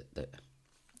guess, that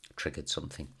triggered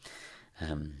something.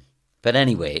 But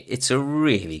anyway, it's a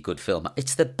really good film.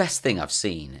 It's the best thing I've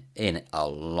seen in a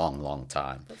long, long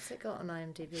time. What's it got on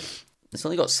IMDb? It's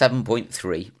only got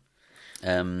 7.3.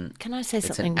 Can I say it's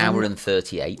something? It's an hour and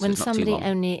 38. When so it's not too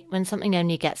long. when something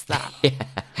only gets that,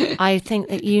 I think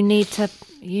that you need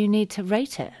to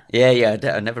rate it. Yeah.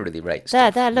 I never really rate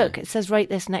stuff. There. Look, it says rate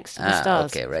this next to the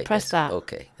stars. Okay, rate Press this. that.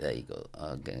 Okay, there you go.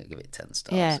 I'm going to give it 10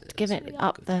 stars. Yeah, It's give it really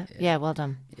up good. the. Yeah, well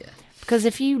done. Yeah. Because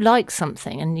if you like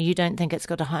something and you don't think it's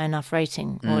got a high enough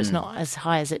rating, or it's not as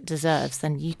high as it deserves,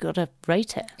 then you've got to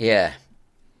rate it. Yeah.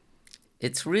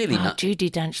 It's really not.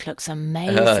 Judi Dench looks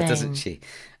amazing. Doesn't she?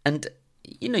 And,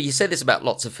 you say this about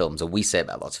lots of films, or we say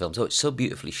about lots of films, it's so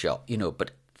beautifully shot,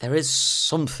 but there is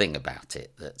something about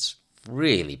it that's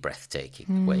really breathtaking,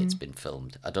 the way it's been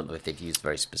filmed. I don't know if they've used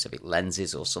very specific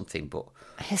lenses or something, but...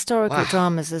 Historical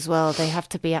dramas as well, they have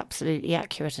to be absolutely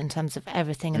accurate in terms of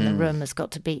everything in the room has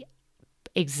got to be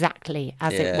exactly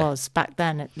as it was back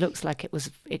then. It looks like it was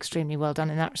extremely well done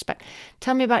in that respect.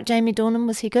 Tell me about Jamie Dornan.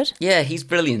 Was he good? Yeah, he's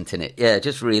brilliant in it. Yeah,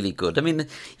 just really good. I mean,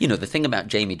 the thing about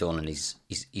Jamie Dornan is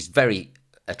he's very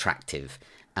attractive,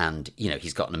 and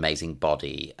he's got an amazing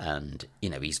body, and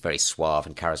he's very suave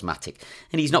and charismatic,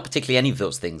 and he's not particularly any of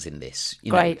those things in this.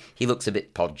 Great. He looks a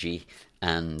bit podgy,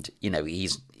 and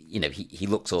he's he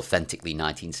looks authentically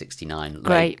 1969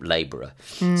 labourer.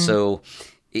 So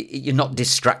you're not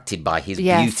distracted by his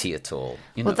beauty at all.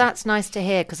 Well, that's nice to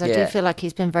hear, because I do feel like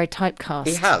he's been very typecast.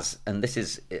 He has, and this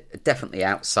is definitely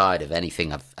outside of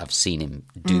anything I've seen him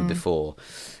do before.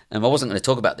 I wasn't going to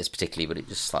talk about this particularly, but it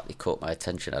just slightly caught my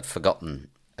attention. I'd forgotten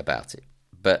about it.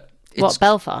 But it's,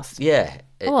 Belfast? Yeah.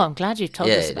 I'm glad you told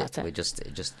us about it. It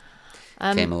just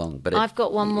came along. But I've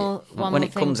got one more when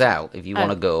it comes out, if you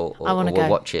want to go, or we'll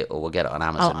watch it, or we'll get it on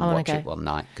Amazon and watch it one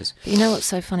night. But you know what's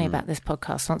so funny about this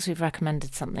podcast? Once we've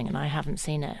recommended something and I haven't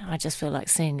seen it, I just feel like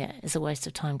seeing it is a waste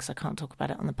of time, because I can't talk about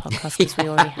it on the podcast because we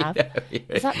already have.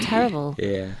 Is that terrible?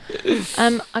 Yeah.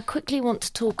 I quickly want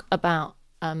to talk about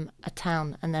a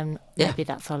town, and then maybe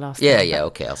that's our last. Yeah.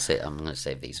 Okay. I'm going to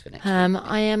save these for next week.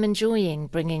 I am enjoying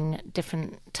bringing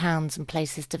different towns and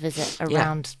places to visit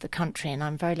around the country, and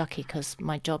I'm very lucky because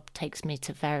my job takes me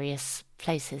to various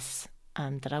places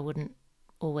that I wouldn't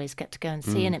always get to go and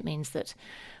see, and it means that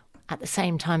at the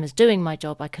same time as doing my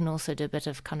job, I can also do a bit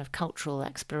of kind of cultural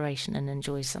exploration and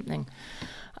enjoy something,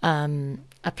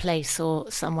 a place or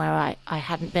somewhere I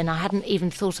hadn't been. I hadn't even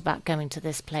thought about going to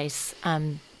this place.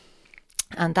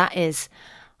 And that is,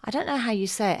 I don't know how you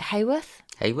say it, Haworth?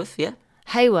 Haworth, yeah.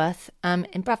 Haworth,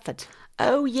 in Bradford.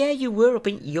 Oh, yeah, you were up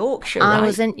in Yorkshire, I right?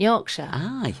 was in Yorkshire.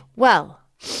 Aye. Well,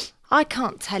 I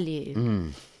can't tell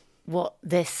you what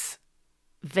this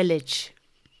village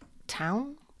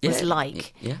town was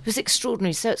like. Yeah. It was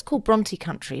extraordinary. So it's called Bronte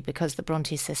Country because the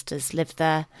Bronte sisters lived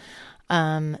there.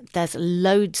 There's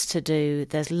loads to do.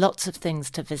 There's lots of things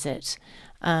to visit.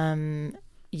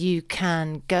 You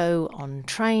can go on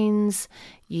trains,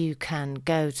 you can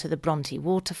go to the Bronte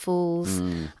waterfalls,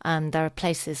 there are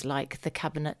places like the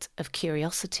Cabinet of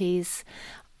Curiosities.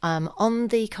 On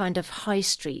the kind of high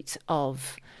street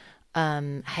of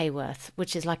Haworth,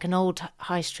 which is like an old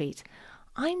high street,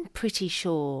 I'm pretty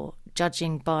sure,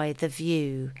 judging by The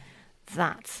View,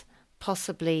 that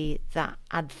possibly that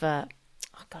advert...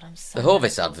 Oh, God, I'm so... The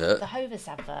Hovis advert? The Hovis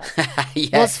advert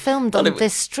Yeah. was filmed on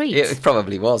this street. It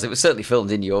probably was. It was certainly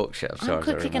filmed in Yorkshire. I'm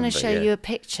quickly going to show you a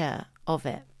picture of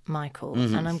it, Michael,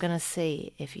 and I'm going to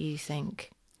see if you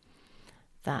think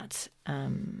that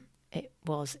it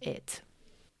was it.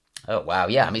 Oh, wow.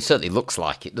 Yeah, I mean, it certainly looks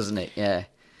like it, doesn't it? Yeah.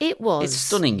 It was. It's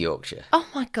stunning Yorkshire. Oh,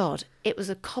 my God. It was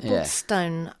a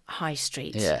cobblestone high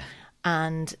street. Yeah.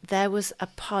 And there was a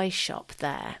pie shop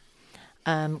there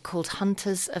called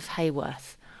Hunters of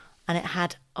Hayworth. And it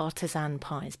had artisan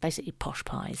pies, basically posh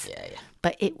pies. Yeah.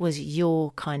 But it was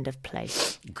your kind of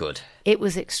place. Good. It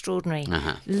was extraordinary.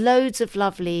 Loads of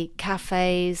lovely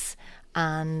cafes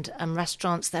and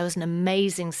restaurants. There was an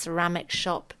amazing ceramic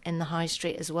shop in the high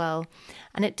street as well.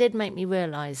 And it did make me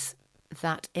realise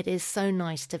that it is so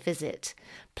nice to visit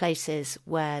places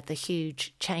where the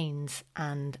huge chains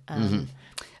and...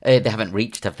 They haven't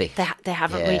reached, have they? They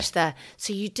haven't reached there.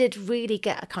 So you did really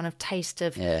get a kind of taste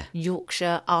of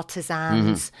Yorkshire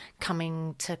artisans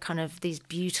coming to kind of these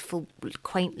beautiful,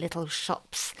 quaint little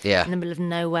shops in the middle of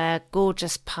nowhere,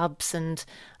 gorgeous pubs and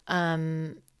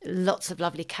lots of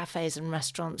lovely cafes and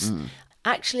restaurants.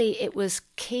 Actually, it was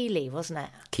Keighley, wasn't it?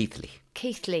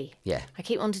 Keighley. Yeah. I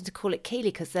keep wanting to call it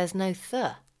Keighley because there's no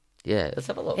th. Yeah, let's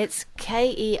have a look. It's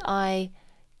Keigley.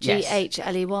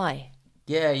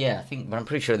 Yeah, I think, but I'm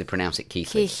pretty sure they pronounce it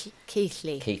Keighley.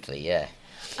 Keighley, yeah.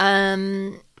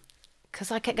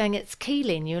 Because I kept going, it's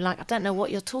Keighley, and you were like, I don't know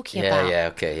what you're talking about. Yeah,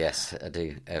 okay, yes, I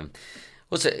do.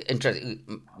 Also,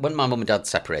 interesting, when my mum and dad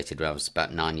separated when I was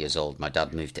about 9 years old, my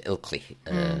dad moved to Ilkley,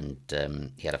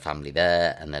 and he had a family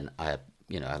there, and then I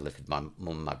lived with my mum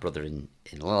and my brother in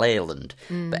Leyland.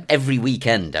 But every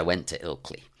weekend I went to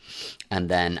Ilkley, and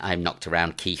then I knocked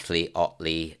around Keighley,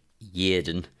 Otley,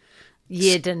 Yeardon,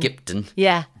 Skipton,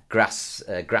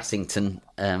 Grassington,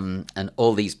 and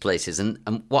all these places.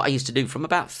 And what I used to do from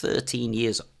about 13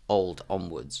 years old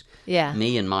onwards,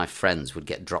 me and my friends would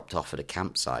get dropped off at a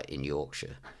campsite in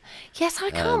Yorkshire. Yes,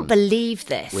 I can't believe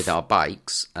this. With our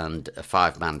bikes and a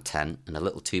 5-man tent and a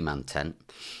little 2-man tent,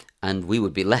 and we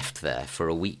would be left there for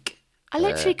a week. I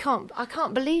literally can't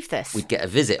believe this. We'd get a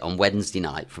visit on Wednesday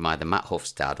night from either Matt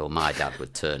Huff's dad or my dad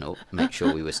would turn up, make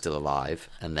sure we were still alive,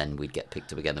 and then we'd get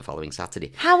picked up again the following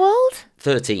Saturday. How old?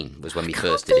 13 was when we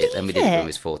first did it. Then we did it when I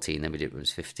was 14, then we did it when I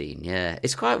was 15. Yeah,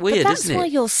 it's quite weird, but isn't it? That's why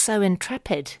you're so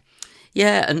intrepid.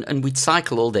 Yeah, and we'd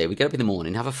cycle all day. We'd get up in the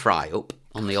morning, have a fry-up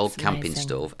on the old camping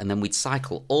stove, and then we'd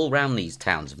cycle all round these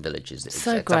towns and villages. It's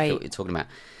so exactly great. what you're talking about.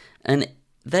 And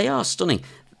they are stunning.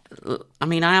 I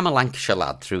mean, I am a Lancashire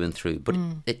lad through and through, but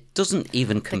it doesn't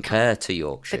even compare to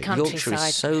Yorkshire. The countryside. Yorkshire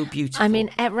is so beautiful. I mean,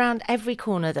 around every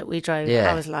corner that we drove,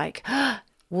 I was like,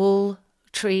 wool,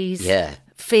 trees,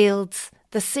 fields.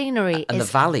 The scenery and is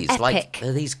the valleys, epic. like there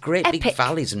are these great big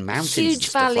valleys and mountains, huge and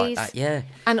stuff valleys, like that. Yeah,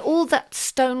 and all that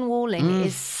stone walling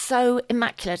is so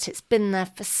immaculate. It's been there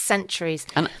for centuries.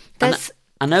 And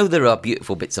I know there are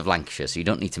beautiful bits of Lancashire, so you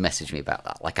don't need to message me about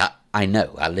that. Like I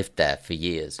know, I lived there for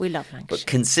years. We love Lancashire, but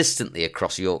consistently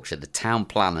across Yorkshire, the town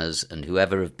planners and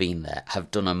whoever have been there have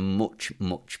done a much,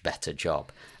 much better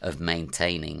job of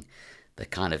maintaining the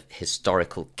kind of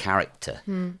historical character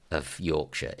of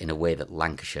Yorkshire in a way that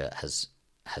Lancashire has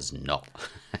not.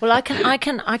 Well, I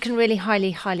can really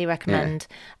highly recommend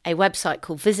a website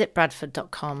called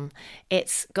visitbradford.com.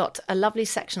 It's got a lovely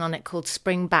section on it called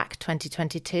Spring Back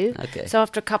 2022. Okay. So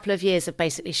after a couple of years of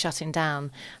basically shutting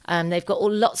down, they've got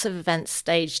lots of events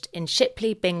staged in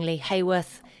Shipley, Bingley,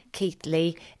 Hayworth,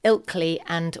 Keighley, Ilkley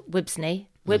and Wibsey,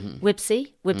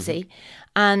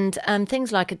 and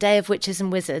things like a Day of Witches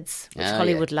and Wizards, which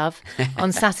Holly would love,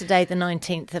 on Saturday the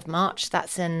 19th of March.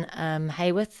 That's in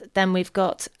Hayworth. Then we've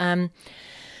got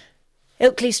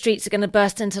Ilkley streets are going to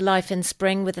burst into life in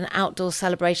spring with an outdoor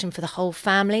celebration for the whole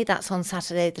family. That's on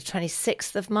Saturday the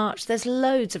 26th of March. There's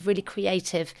loads of really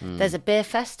creative. There's a beer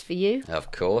fest for you.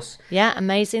 Of course. Yeah,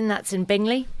 amazing. That's in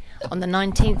Bingley on the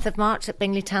 19th of March at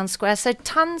Bingley Town Square. So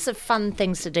tons of fun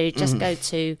things to do. Just go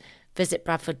to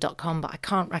visitbradford.com, but I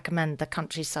can't recommend the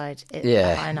countryside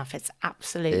high enough. It's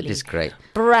absolutely it is great,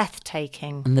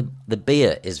 breathtaking, and the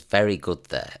beer is very good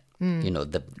there. You know,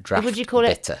 the draft. Would you call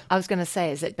bitter. it? I was going to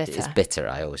say, is it bitter? It's bitter.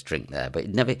 I always drink there, but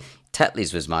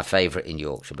Tetley's was my favourite in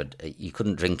Yorkshire, but you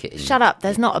couldn't drink it. Shut up!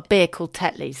 There's not a beer called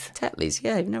Tetley's. Tetley's,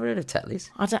 yeah, you've never heard of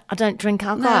Tetley's? I don't drink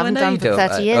alcohol. I haven't done for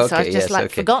 30 years, so I've just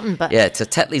forgotten. But yeah, it's a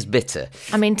Tetley's bitter.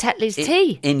 I mean, Tetley's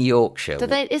tea in Yorkshire.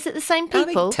 Is it the same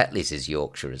people? I think Tetley's is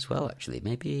Yorkshire as well. Actually,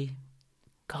 maybe.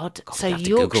 God, so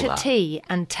Yorkshire tea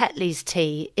and Tetley's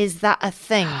tea, is that a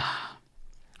thing?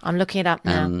 I'm looking it up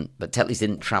now. But Tetley's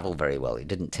didn't travel very well. It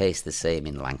didn't taste the same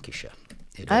in Lancashire.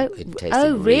 It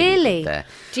Oh, really? good there.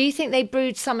 Do you think they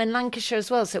brewed some in Lancashire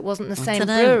as well, so it wasn't the same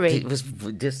dunno. brewery?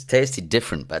 It just tasted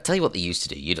different. But I tell you what they used to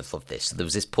do. You'd have loved this. There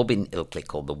was this pub in Ilkley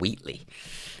called the Wheatley.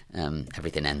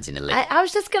 Everything ends in a lip. I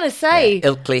was just going to say. Yeah.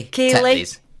 Ilkley, Keighley,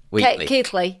 Tetley's, Wheatley.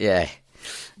 Keighley. Yeah.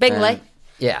 Bingley.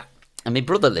 Yeah. And my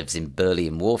brother lives in Burley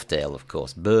and Wharfdale, of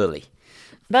course. Burley.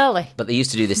 But they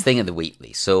used to do this thing at the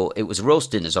Wheatley. So it was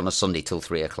roast dinners on a Sunday till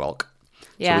 3 o'clock.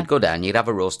 Yeah. So we'd go down, you'd have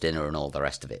a roast dinner and all the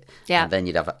rest of it. Yeah. And then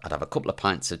I'd have a couple of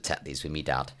pints of Tetley's with me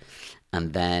dad.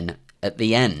 And then at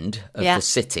the end of the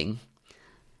sitting,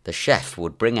 the chef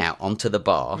would bring out onto the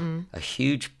bar a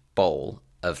huge bowl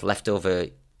of leftover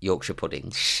Yorkshire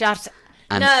puddings. Shut up.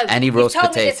 And no, any roast you've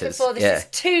told potatoes. Me this before. This is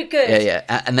too good.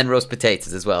 Yeah. And then roast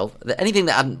potatoes as well. Anything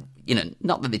that hadn't,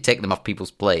 not that they take them off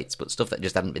people's plates, but stuff that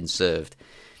just hadn't been served.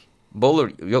 Bowl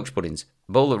of Yorkshire puddings,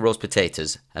 bowl of roast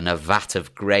potatoes, and a vat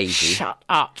of gravy. Shut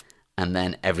up. And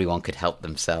then everyone could help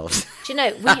themselves. Do you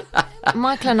know,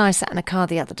 Michael and I sat in a car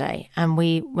the other day and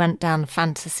we went down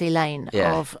fantasy lane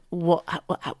of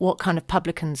what kind of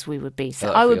publicans we would be.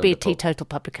 So I would be a teetotal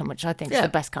publican, which I think is the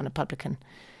best kind of publican.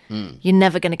 You're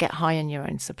never going to get high on your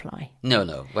own supply.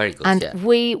 No, very good. And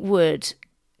we would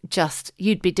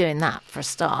you'd be doing that for a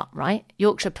start, right?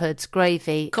 Yorkshire puds,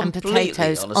 gravy Completely and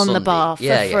potatoes on a on the Sunday. bar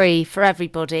for free for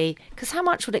everybody. Because how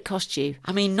much would it cost you?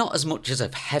 I mean, not as much as a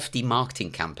hefty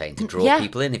marketing campaign to draw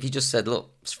people in. If you just said,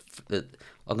 look, I'm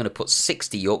going to put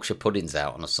 60 Yorkshire puddings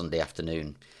out on a Sunday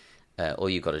afternoon. All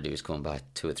you've got to do is come and buy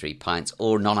 2 or 3 pints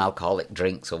or non-alcoholic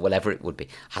drinks or whatever it would be.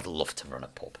 I'd love to run a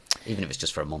pub, even if it's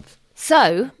just for a month.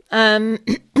 So,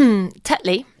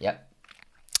 Tetley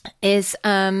is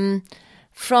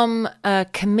from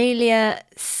Camellia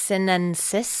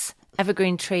sinensis,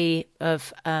 evergreen tree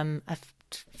of a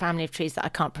family of trees that I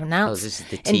can't pronounce. Oh, this is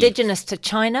the tea. Indigenous to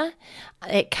China.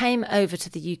 It came over to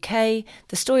the UK.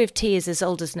 The story of tea is as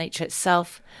old as nature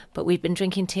itself, but we've been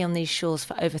drinking tea on these shores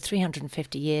for over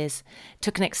 350 years. It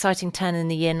took an exciting turn in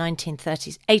the year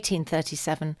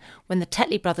 1837 when the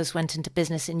Tetley brothers went into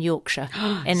business in Yorkshire,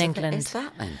 in England. Is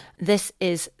that then? This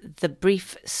is the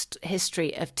brief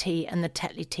history of tea and the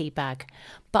Tetley tea bag.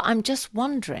 But I'm just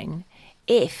wondering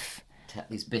if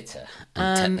Tetley's bitter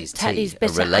and Tetley's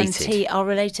bitter and tea are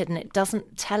related, and it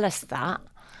doesn't tell us that.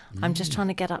 I'm just trying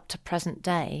to get up to present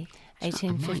day,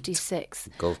 1856.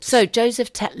 So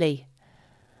Joseph Tetley,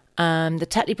 the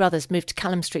Tetley brothers moved to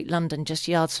Callum Street, London, just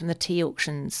yards from the tea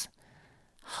auctions.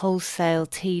 Wholesale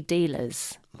tea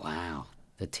dealers. Wow.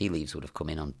 The tea leaves would have come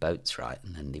in on boats, right?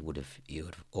 And then you would have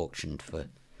auctioned for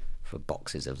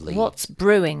boxes of leaves. What's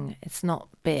brewing? It's not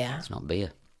beer. It's not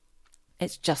beer.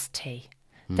 It's just tea.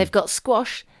 They've got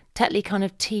squash, Tetley kind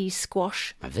of tea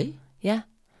squash. Have they? Yeah.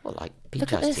 Well, like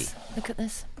Look at peach this. tea. Look at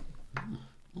this.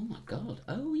 Oh my God.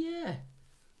 Oh yeah.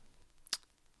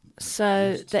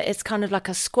 So that it's kind of like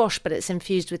a squash, but it's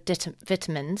infused with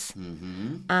vitamins,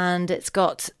 and it's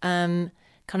got kind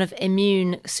of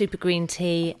immune super green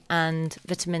tea and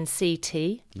vitamin C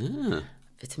tea.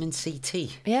 Vitamin C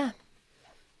tea. Yeah.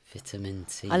 Vitamin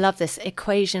C. I love this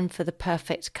equation for the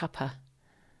perfect cuppa.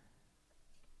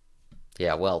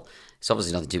 Yeah, well, it's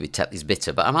obviously nothing to do with Tetley's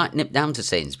bitter, but I might nip down to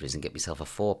Sainsbury's and get myself a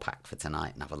 4-pack for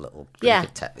tonight and have a little drink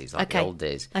of Tetley's like the old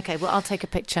days. Okay, well, I'll take a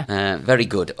picture. Very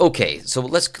good. Okay, so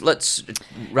let's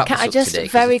wrap this I up just today.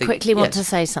 very quickly want to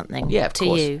say something of to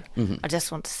course. you. I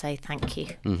just want to say thank you.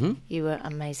 You were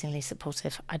amazingly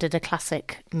supportive. I did a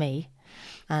classic me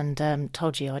and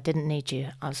told you I didn't need you.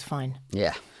 I was fine.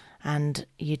 Yeah. And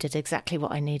you did exactly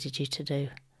what I needed you to do.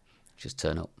 Just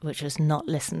turn up. Which was not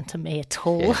listen to me at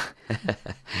all. Yeah.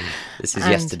 This is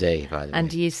yesterday, by the way.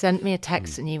 And you sent me a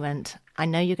text and you went, I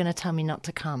know you're going to tell me not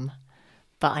to come,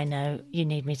 but I know you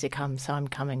need me to come, so I'm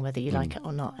coming whether you like it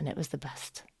or not. And it was the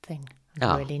best thing.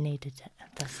 I really needed it.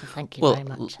 So thank you very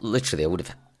much. Literally, I would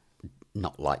have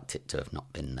not liked it to have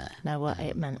not been there. No, well,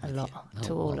 it meant a lot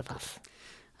to all of us.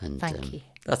 And, thank you.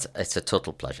 It's a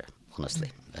total pleasure, honestly.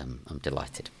 I'm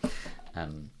delighted.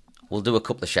 We'll do a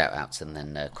couple of shout-outs and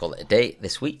then call it a day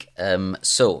this week.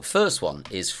 So, first one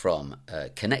is from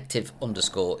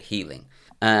Connective_Healing.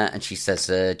 And she says,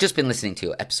 just been listening to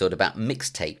your episode about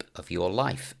mixtape of your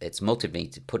life. It's motivated me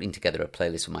to putting together a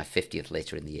playlist for my 50th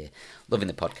later in the year. Loving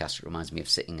the podcast. It reminds me of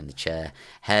sitting in the chair,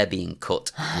 hair being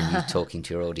cut, and you talking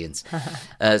to your audience.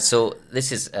 So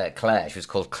this is Claire. She was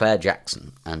called Claire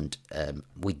Jackson, and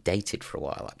we dated for a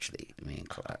while, actually, me and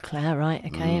Claire. Claire, right,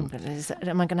 okay. But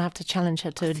am I going to have to challenge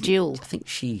her to a duel? I think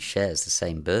she shares the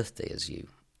same birthday as you.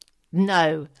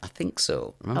 No. I think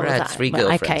so. Remember, Oh, I had that- 3 well,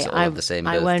 girlfriends okay, all have the same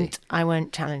birthday. I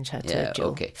won't challenge her to a duel.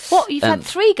 okay. What? You've had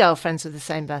 3 girlfriends with the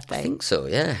same birthday? I think so,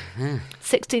 yeah.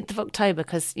 16th of October,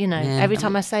 because, every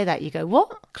time I say that, you go,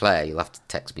 what? Claire, you'll have to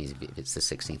text me if it's the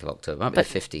 16th of October. It might be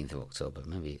the 15th of October.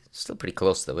 Maybe it's still pretty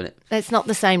close, though, isn't it? It's not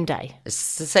the same day.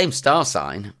 It's the same star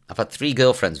sign. I've had 3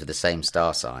 girlfriends with the same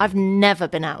star sign. I've never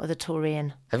been out with a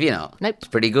Taurian. Have you not? Nope. It's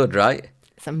pretty good, right?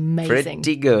 It's amazing.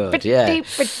 Pretty good, yeah.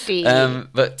 Pretty.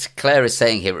 But Claire is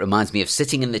saying here, it reminds me of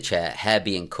sitting in the chair, hair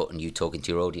being cut, and you talking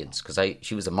to your audience. Because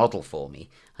she was a model for me.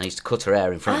 I used to cut her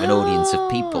hair in front of an audience of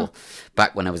people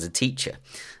back when I was a teacher.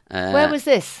 Where was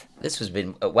this? This was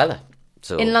been at Weller.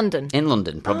 So, In London? In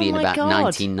London, probably in my about God.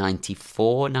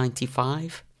 1994,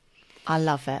 95. I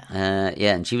love it.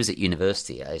 Yeah, and she was at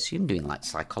university, I assume doing like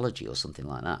psychology or something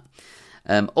like that.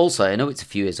 Also, I know it's a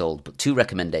few years old, but 2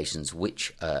 recommendations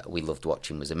which we loved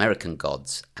watching was American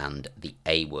Gods and The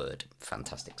A Word.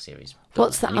 Fantastic series.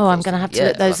 What's that? Any Oh, I'm thoughts going to on have it? to Yeah,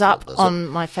 look those I'll up have to look on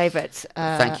my favourite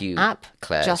Thank you, app.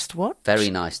 Claire. Just Watch.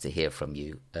 Very nice to hear from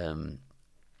you.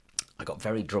 I got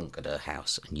very drunk at her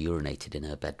house and urinated in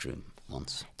her bedroom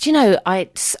once. Do you know,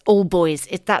 it's all boys.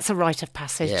 That's a rite of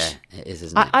passage. Yeah, it is,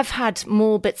 isn't it? I've had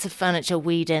more bits of furniture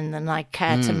weed in than I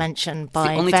care to mention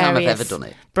by only time I've various ever done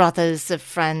it. brothers of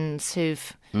friends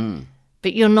who've...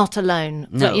 But you're not alone.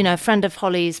 No. But, a friend of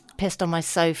Holly's pissed on my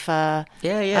sofa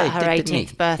Yeah, at her he did, didn't 18th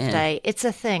he? birthday. It's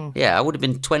a thing. Yeah, I would have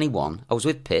been 21. I was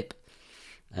with Pip,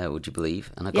 would you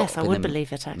believe? And I got Yes, up I in would the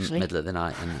believe it, actually. Middle of the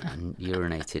night and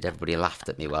urinated. Everybody laughed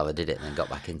at me while I did it and then got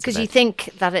back into Because bed. you think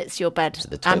that it's your bed.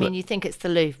 the I mean, toilet. you think it's the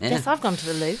loo. Yeah. Yes, I've gone to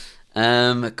the loo.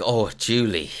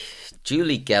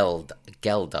 Julie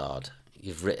Geldard.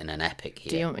 You've written an epic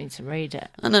here. Do you want me to read it?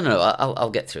 No,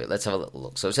 I'll get through it. Let's have a little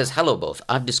look. So it says, hello both.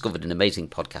 I've discovered an amazing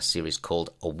podcast series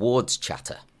called Awards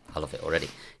Chatter. I love it already.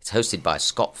 It's hosted by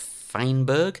Scott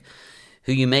Feinberg,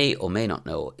 who you may or may not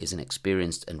know is an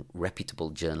experienced and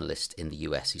reputable journalist in the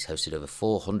US. He's hosted over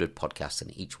 400 podcasts,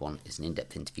 and each one is an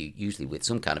in-depth interview, usually with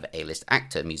some kind of A-list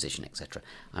actor, musician, etc.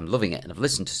 I'm loving it, and I've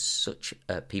listened to such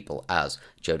people as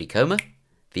Jodie Comer,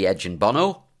 The Edge and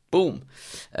Bono, boom,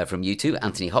 from U2,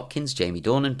 Anthony Hopkins, Jamie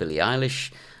Dornan, Billie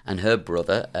Eilish, and her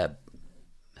brother,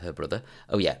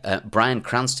 Bryan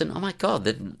Cranston. Oh my God,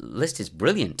 the list is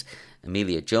brilliant.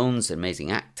 Amelia Jones,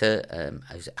 amazing actor,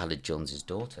 who's Aled Jones's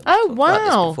daughter. Oh, We've talked about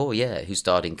wow. this before, yeah, who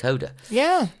starred in Coda.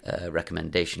 Yeah.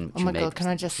 Recommendation. Which Oh my made God, can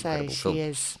I just say, incredible film. she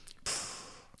is...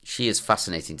 She is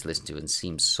fascinating to listen to and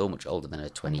seems so much older than her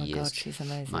 20 Oh my years. God, she's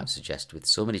amazing. Might suggest. With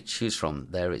so many to choose from,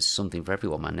 there is something for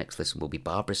everyone. My next listen will be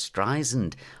Barbara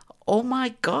Streisand. Oh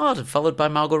my God, followed by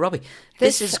Margot Robbie.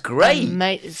 This is great.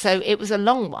 So it was a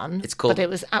long one, It's called- but it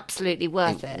was absolutely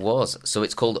worth it. It was. So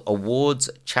it's called Awards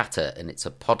Chatter, and it's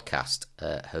a podcast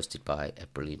hosted by a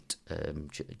brilliant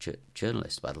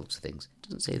journalist, by the looks of things. It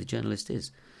doesn't say who the journalist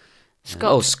is.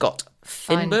 Scott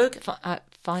Feinberg? Feinberg?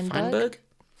 Feinberg?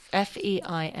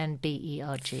 Feinberg.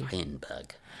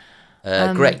 Feinberg.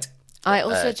 Great. I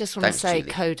also just want to thanks, say,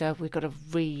 Julie. Coda, we've got to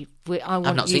I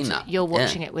want not you seen to, that. You're Yeah.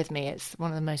 watching it with me. It's one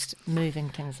of the most moving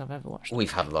things I've ever watched.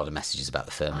 We've had a lot of messages about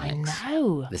the Thermomix. I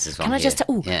know. This is Can on I just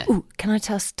here. can I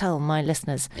tell my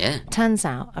listeners? Yeah. Turns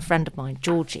out a friend of mine,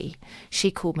 Georgie, she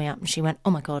called me up and she went,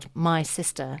 "Oh my God, my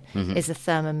sister Mm-hmm. is a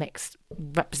Thermomix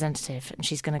representative and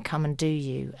she's going to come and do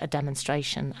you a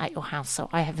demonstration at your house." So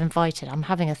I'm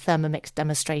having a Thermomix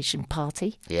demonstration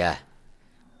party. Yeah.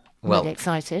 I'm Well, really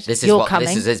excited. This is You're what coming.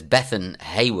 this is as Bethan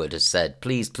Hayward has said.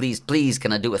 Please,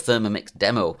 can I do a Thermomix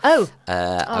demo? Oh.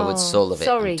 I would so love it.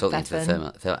 Sorry, I'm totally into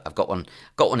Bethan. the I've got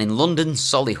one in London,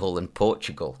 Solihull, and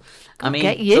Portugal. I mean,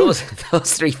 get you.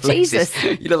 those 3 places.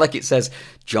 Jesus. You know, like it says,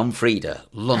 John Frieda,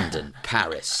 London,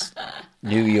 Paris,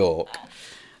 New York.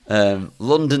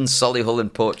 London, Solihull,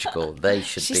 and Portugal. They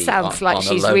should She be. sounds on like a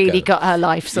she's logo. really got her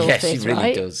life sorted, Yeah, she really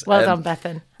right? does. Well done,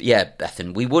 Bethan. Yeah,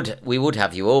 Bethan, we would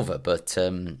have you over, but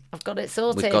I've got it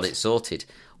sorted. we've got it sorted.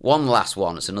 One last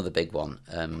one. It's another big one.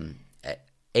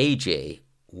 AJ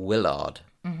Willard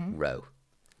Mm-hmm. Rowe,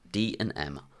 D and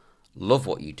M. Love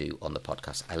what you do on the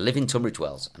podcast. I live in Tunbridge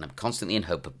Wells, and I'm constantly in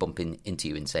hope of bumping into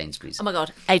you in Sainsbury's. Oh my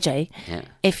God, AJ! Yeah.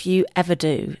 If you ever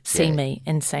do see Yeah. me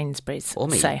in Sainsbury's, Or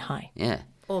me. say hi. Yeah.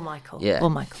 Or Michael. Yeah. Or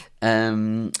Michael.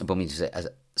 Bumping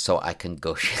into so I can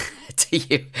gush to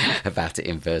you about it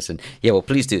in person. Yeah, well,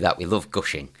 please do that. We love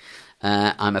gushing.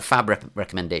 I'm a fab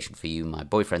recommendation for you. My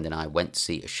boyfriend and I went to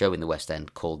see a show in the West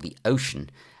End called The Ocean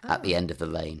at the End of the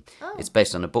Lane. It's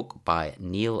based on a book by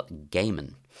Neil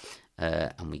Gaiman.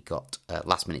 And we got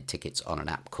last-minute tickets on an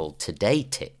app called Today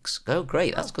Tix. Oh,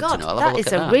 great. That's good God, to know. I'll that have a look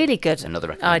is at a that. really good Another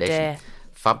recommendation. idea.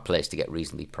 Fab place to get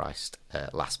reasonably priced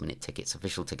last-minute tickets,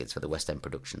 official tickets for the West End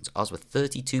productions. Ours were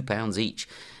 £32 each.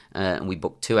 and we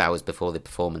booked 2 hours before the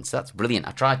performance. That's brilliant.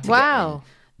 I tried to get Wow.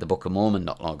 the Book of Mormon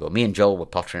not long ago. Me and Joel were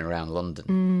pottering around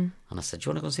London, and I said, "Do you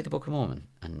want to go and see the Book of Mormon?"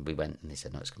 And we went, and they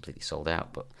said, "No, it's completely sold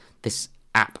out." But this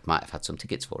app might have had some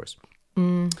tickets for us.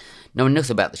 Knowing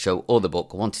nothing about the show or the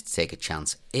book, I wanted to take a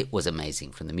chance. It was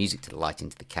amazing, from the music to the lighting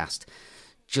to the cast.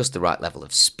 Just the right level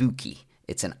of spooky.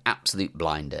 It's an absolute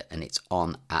blinder, and it's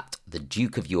on at the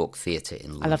Duke of York Theatre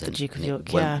in London. I love the Duke of York,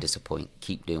 It won't yeah. disappoint.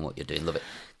 Keep doing what you're doing. Love it.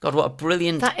 God, what a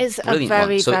brilliant, That is a brilliant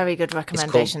very, one. So very good it's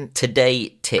recommendation. called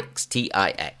Today Tix,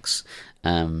 Tix.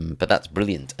 But that's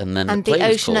brilliant. And then And the the play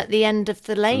was ocean called at the end of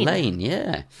the lane. Lane,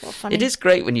 yeah. What funny. It is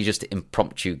great when you just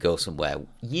impromptu go somewhere.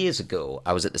 Years ago,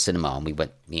 I was at the cinema and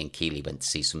me and Keely went to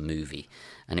see some movie,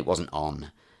 and it wasn't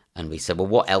on. And we said, "Well,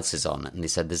 what else is on?" And they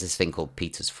said, "There's this thing called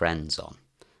Peter's Friends on."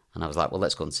 And I was like, "Well,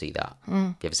 let's go and see that." Have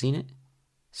you ever seen it?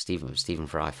 Stephen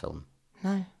Fry film.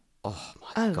 No. Oh my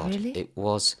Oh, God. really? It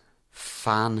was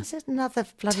fan. This is another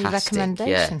bloody Fantastic,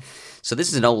 recommendation. Yeah. So this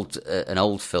is an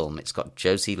old film. It's got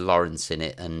Josie Lawrence in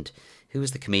it, and who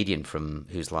was the comedian from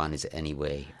Whose Line Is It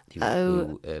Anyway?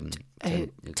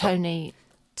 Tony.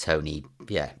 Tony,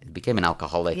 yeah, he became an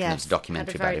alcoholic, and there was a Yes,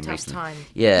 documentary had a very about him tough recently. time.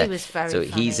 Yeah, He was very so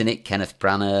he's in funny. it. Kenneth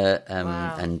Branagh,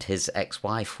 Wow. and his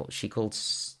ex-wife, what's she called?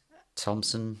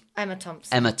 Thompson. Emma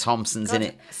Thompson. Emma Thompson's in God,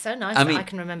 it. so nice that I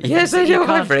can remember Yes, things that I you know.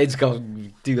 My can't. brain's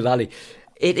gone doolally.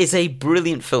 It is a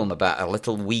brilliant film about a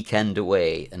little weekend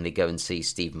away, and they go and see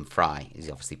Stephen Fry. He's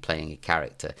obviously playing a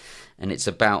character, and it's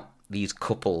about these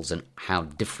couples and how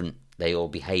different they all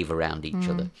behave around each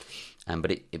other.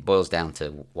 But it boils down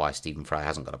to why Stephen Fry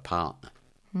hasn't got a partner.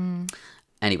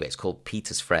 Anyway, it's called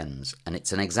Peter's Friends, and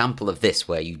it's an example of this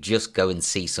where you just go and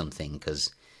see something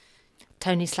because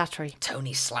Tony Slattery.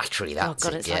 Tony Slattery. That's Oh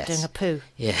God, it, it's yes. like doing a poo.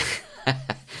 Yeah.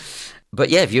 But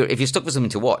yeah, if you're stuck for something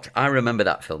to watch, I remember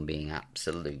that film being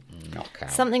absolute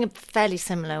knockout. Something fairly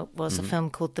similar was a film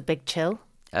called The Big Chill,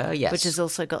 Oh yes. which has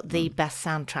also got the best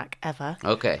soundtrack ever.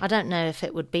 Okay. I don't know if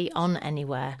it would be on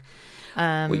anywhere.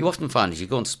 What you often find is you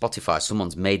go on Spotify,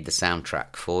 someone's made the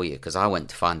soundtrack for you. Because I went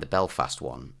to find the Belfast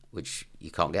one, which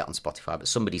you can't get on Spotify, but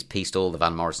somebody's pieced all the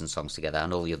Van Morrison songs together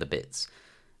and all the other bits.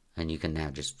 And you can now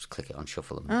just click it on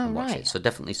shuffle and watch right. it. So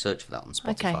definitely search for that on Spotify,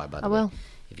 Okay, by the I way, will.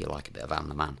 if you like a bit of Van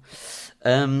the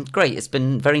Man. Great, it's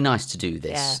been very nice to do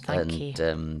this. Yeah, thank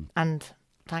you. And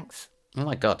thanks. Oh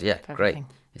my God, yeah, for great. everything.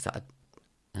 Is that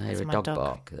I hear That's a my dog dog.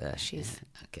 bark there. She's-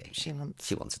 Yeah, okay. she wants-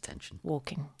 She wants attention.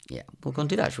 Walking. Yeah, we'll go and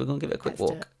do that. Shall we go and give it a quick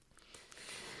Let's do walk?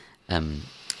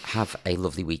 Have a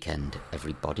lovely weekend,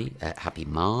 everybody. Happy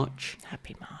March.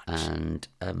 Happy March. And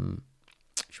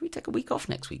should we take a week off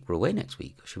next week? We're away next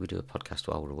week. Or should we do a podcast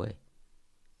while we're away?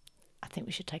 I think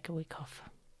we should take a week off.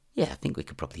 Yeah, I think we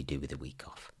could probably do with a week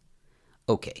off.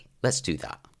 Okay, let's do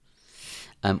that.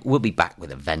 We'll be back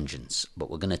with a vengeance, but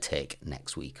we're going to take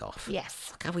next week off. Yes.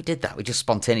 Look how we did that. We just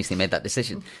spontaneously made that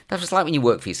decision. That's just like when you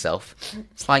work for yourself.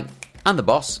 It's like, I'm the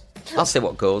boss. I'll say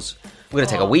what goes. We're going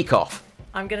to take a week off.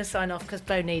 I'm going to sign off because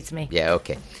Bo needs me. Yeah,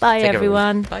 okay. Bye, Take care,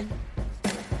 everyone. Bye.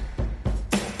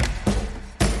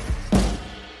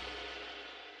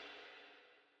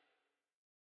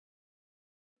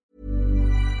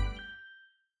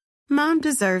 Mom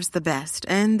deserves the best,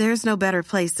 and there's no better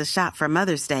place to shop for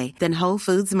Mother's Day than Whole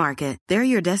Foods Market. They're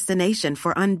your destination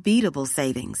for unbeatable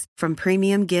savings, from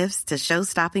premium gifts to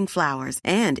show-stopping flowers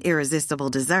and irresistible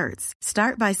desserts.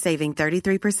 Start by saving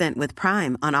 33% with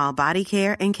Prime on all body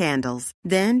care and candles.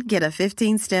 Then get a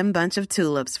 15-stem bunch of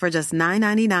tulips for just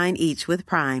 $9.99 each with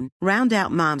Prime. Round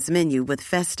out Mom's menu with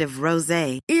festive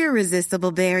rosé,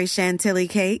 irresistible berry chantilly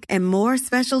cake, and more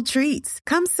special treats.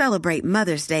 Come celebrate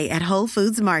Mother's Day at Whole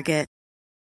Foods Market.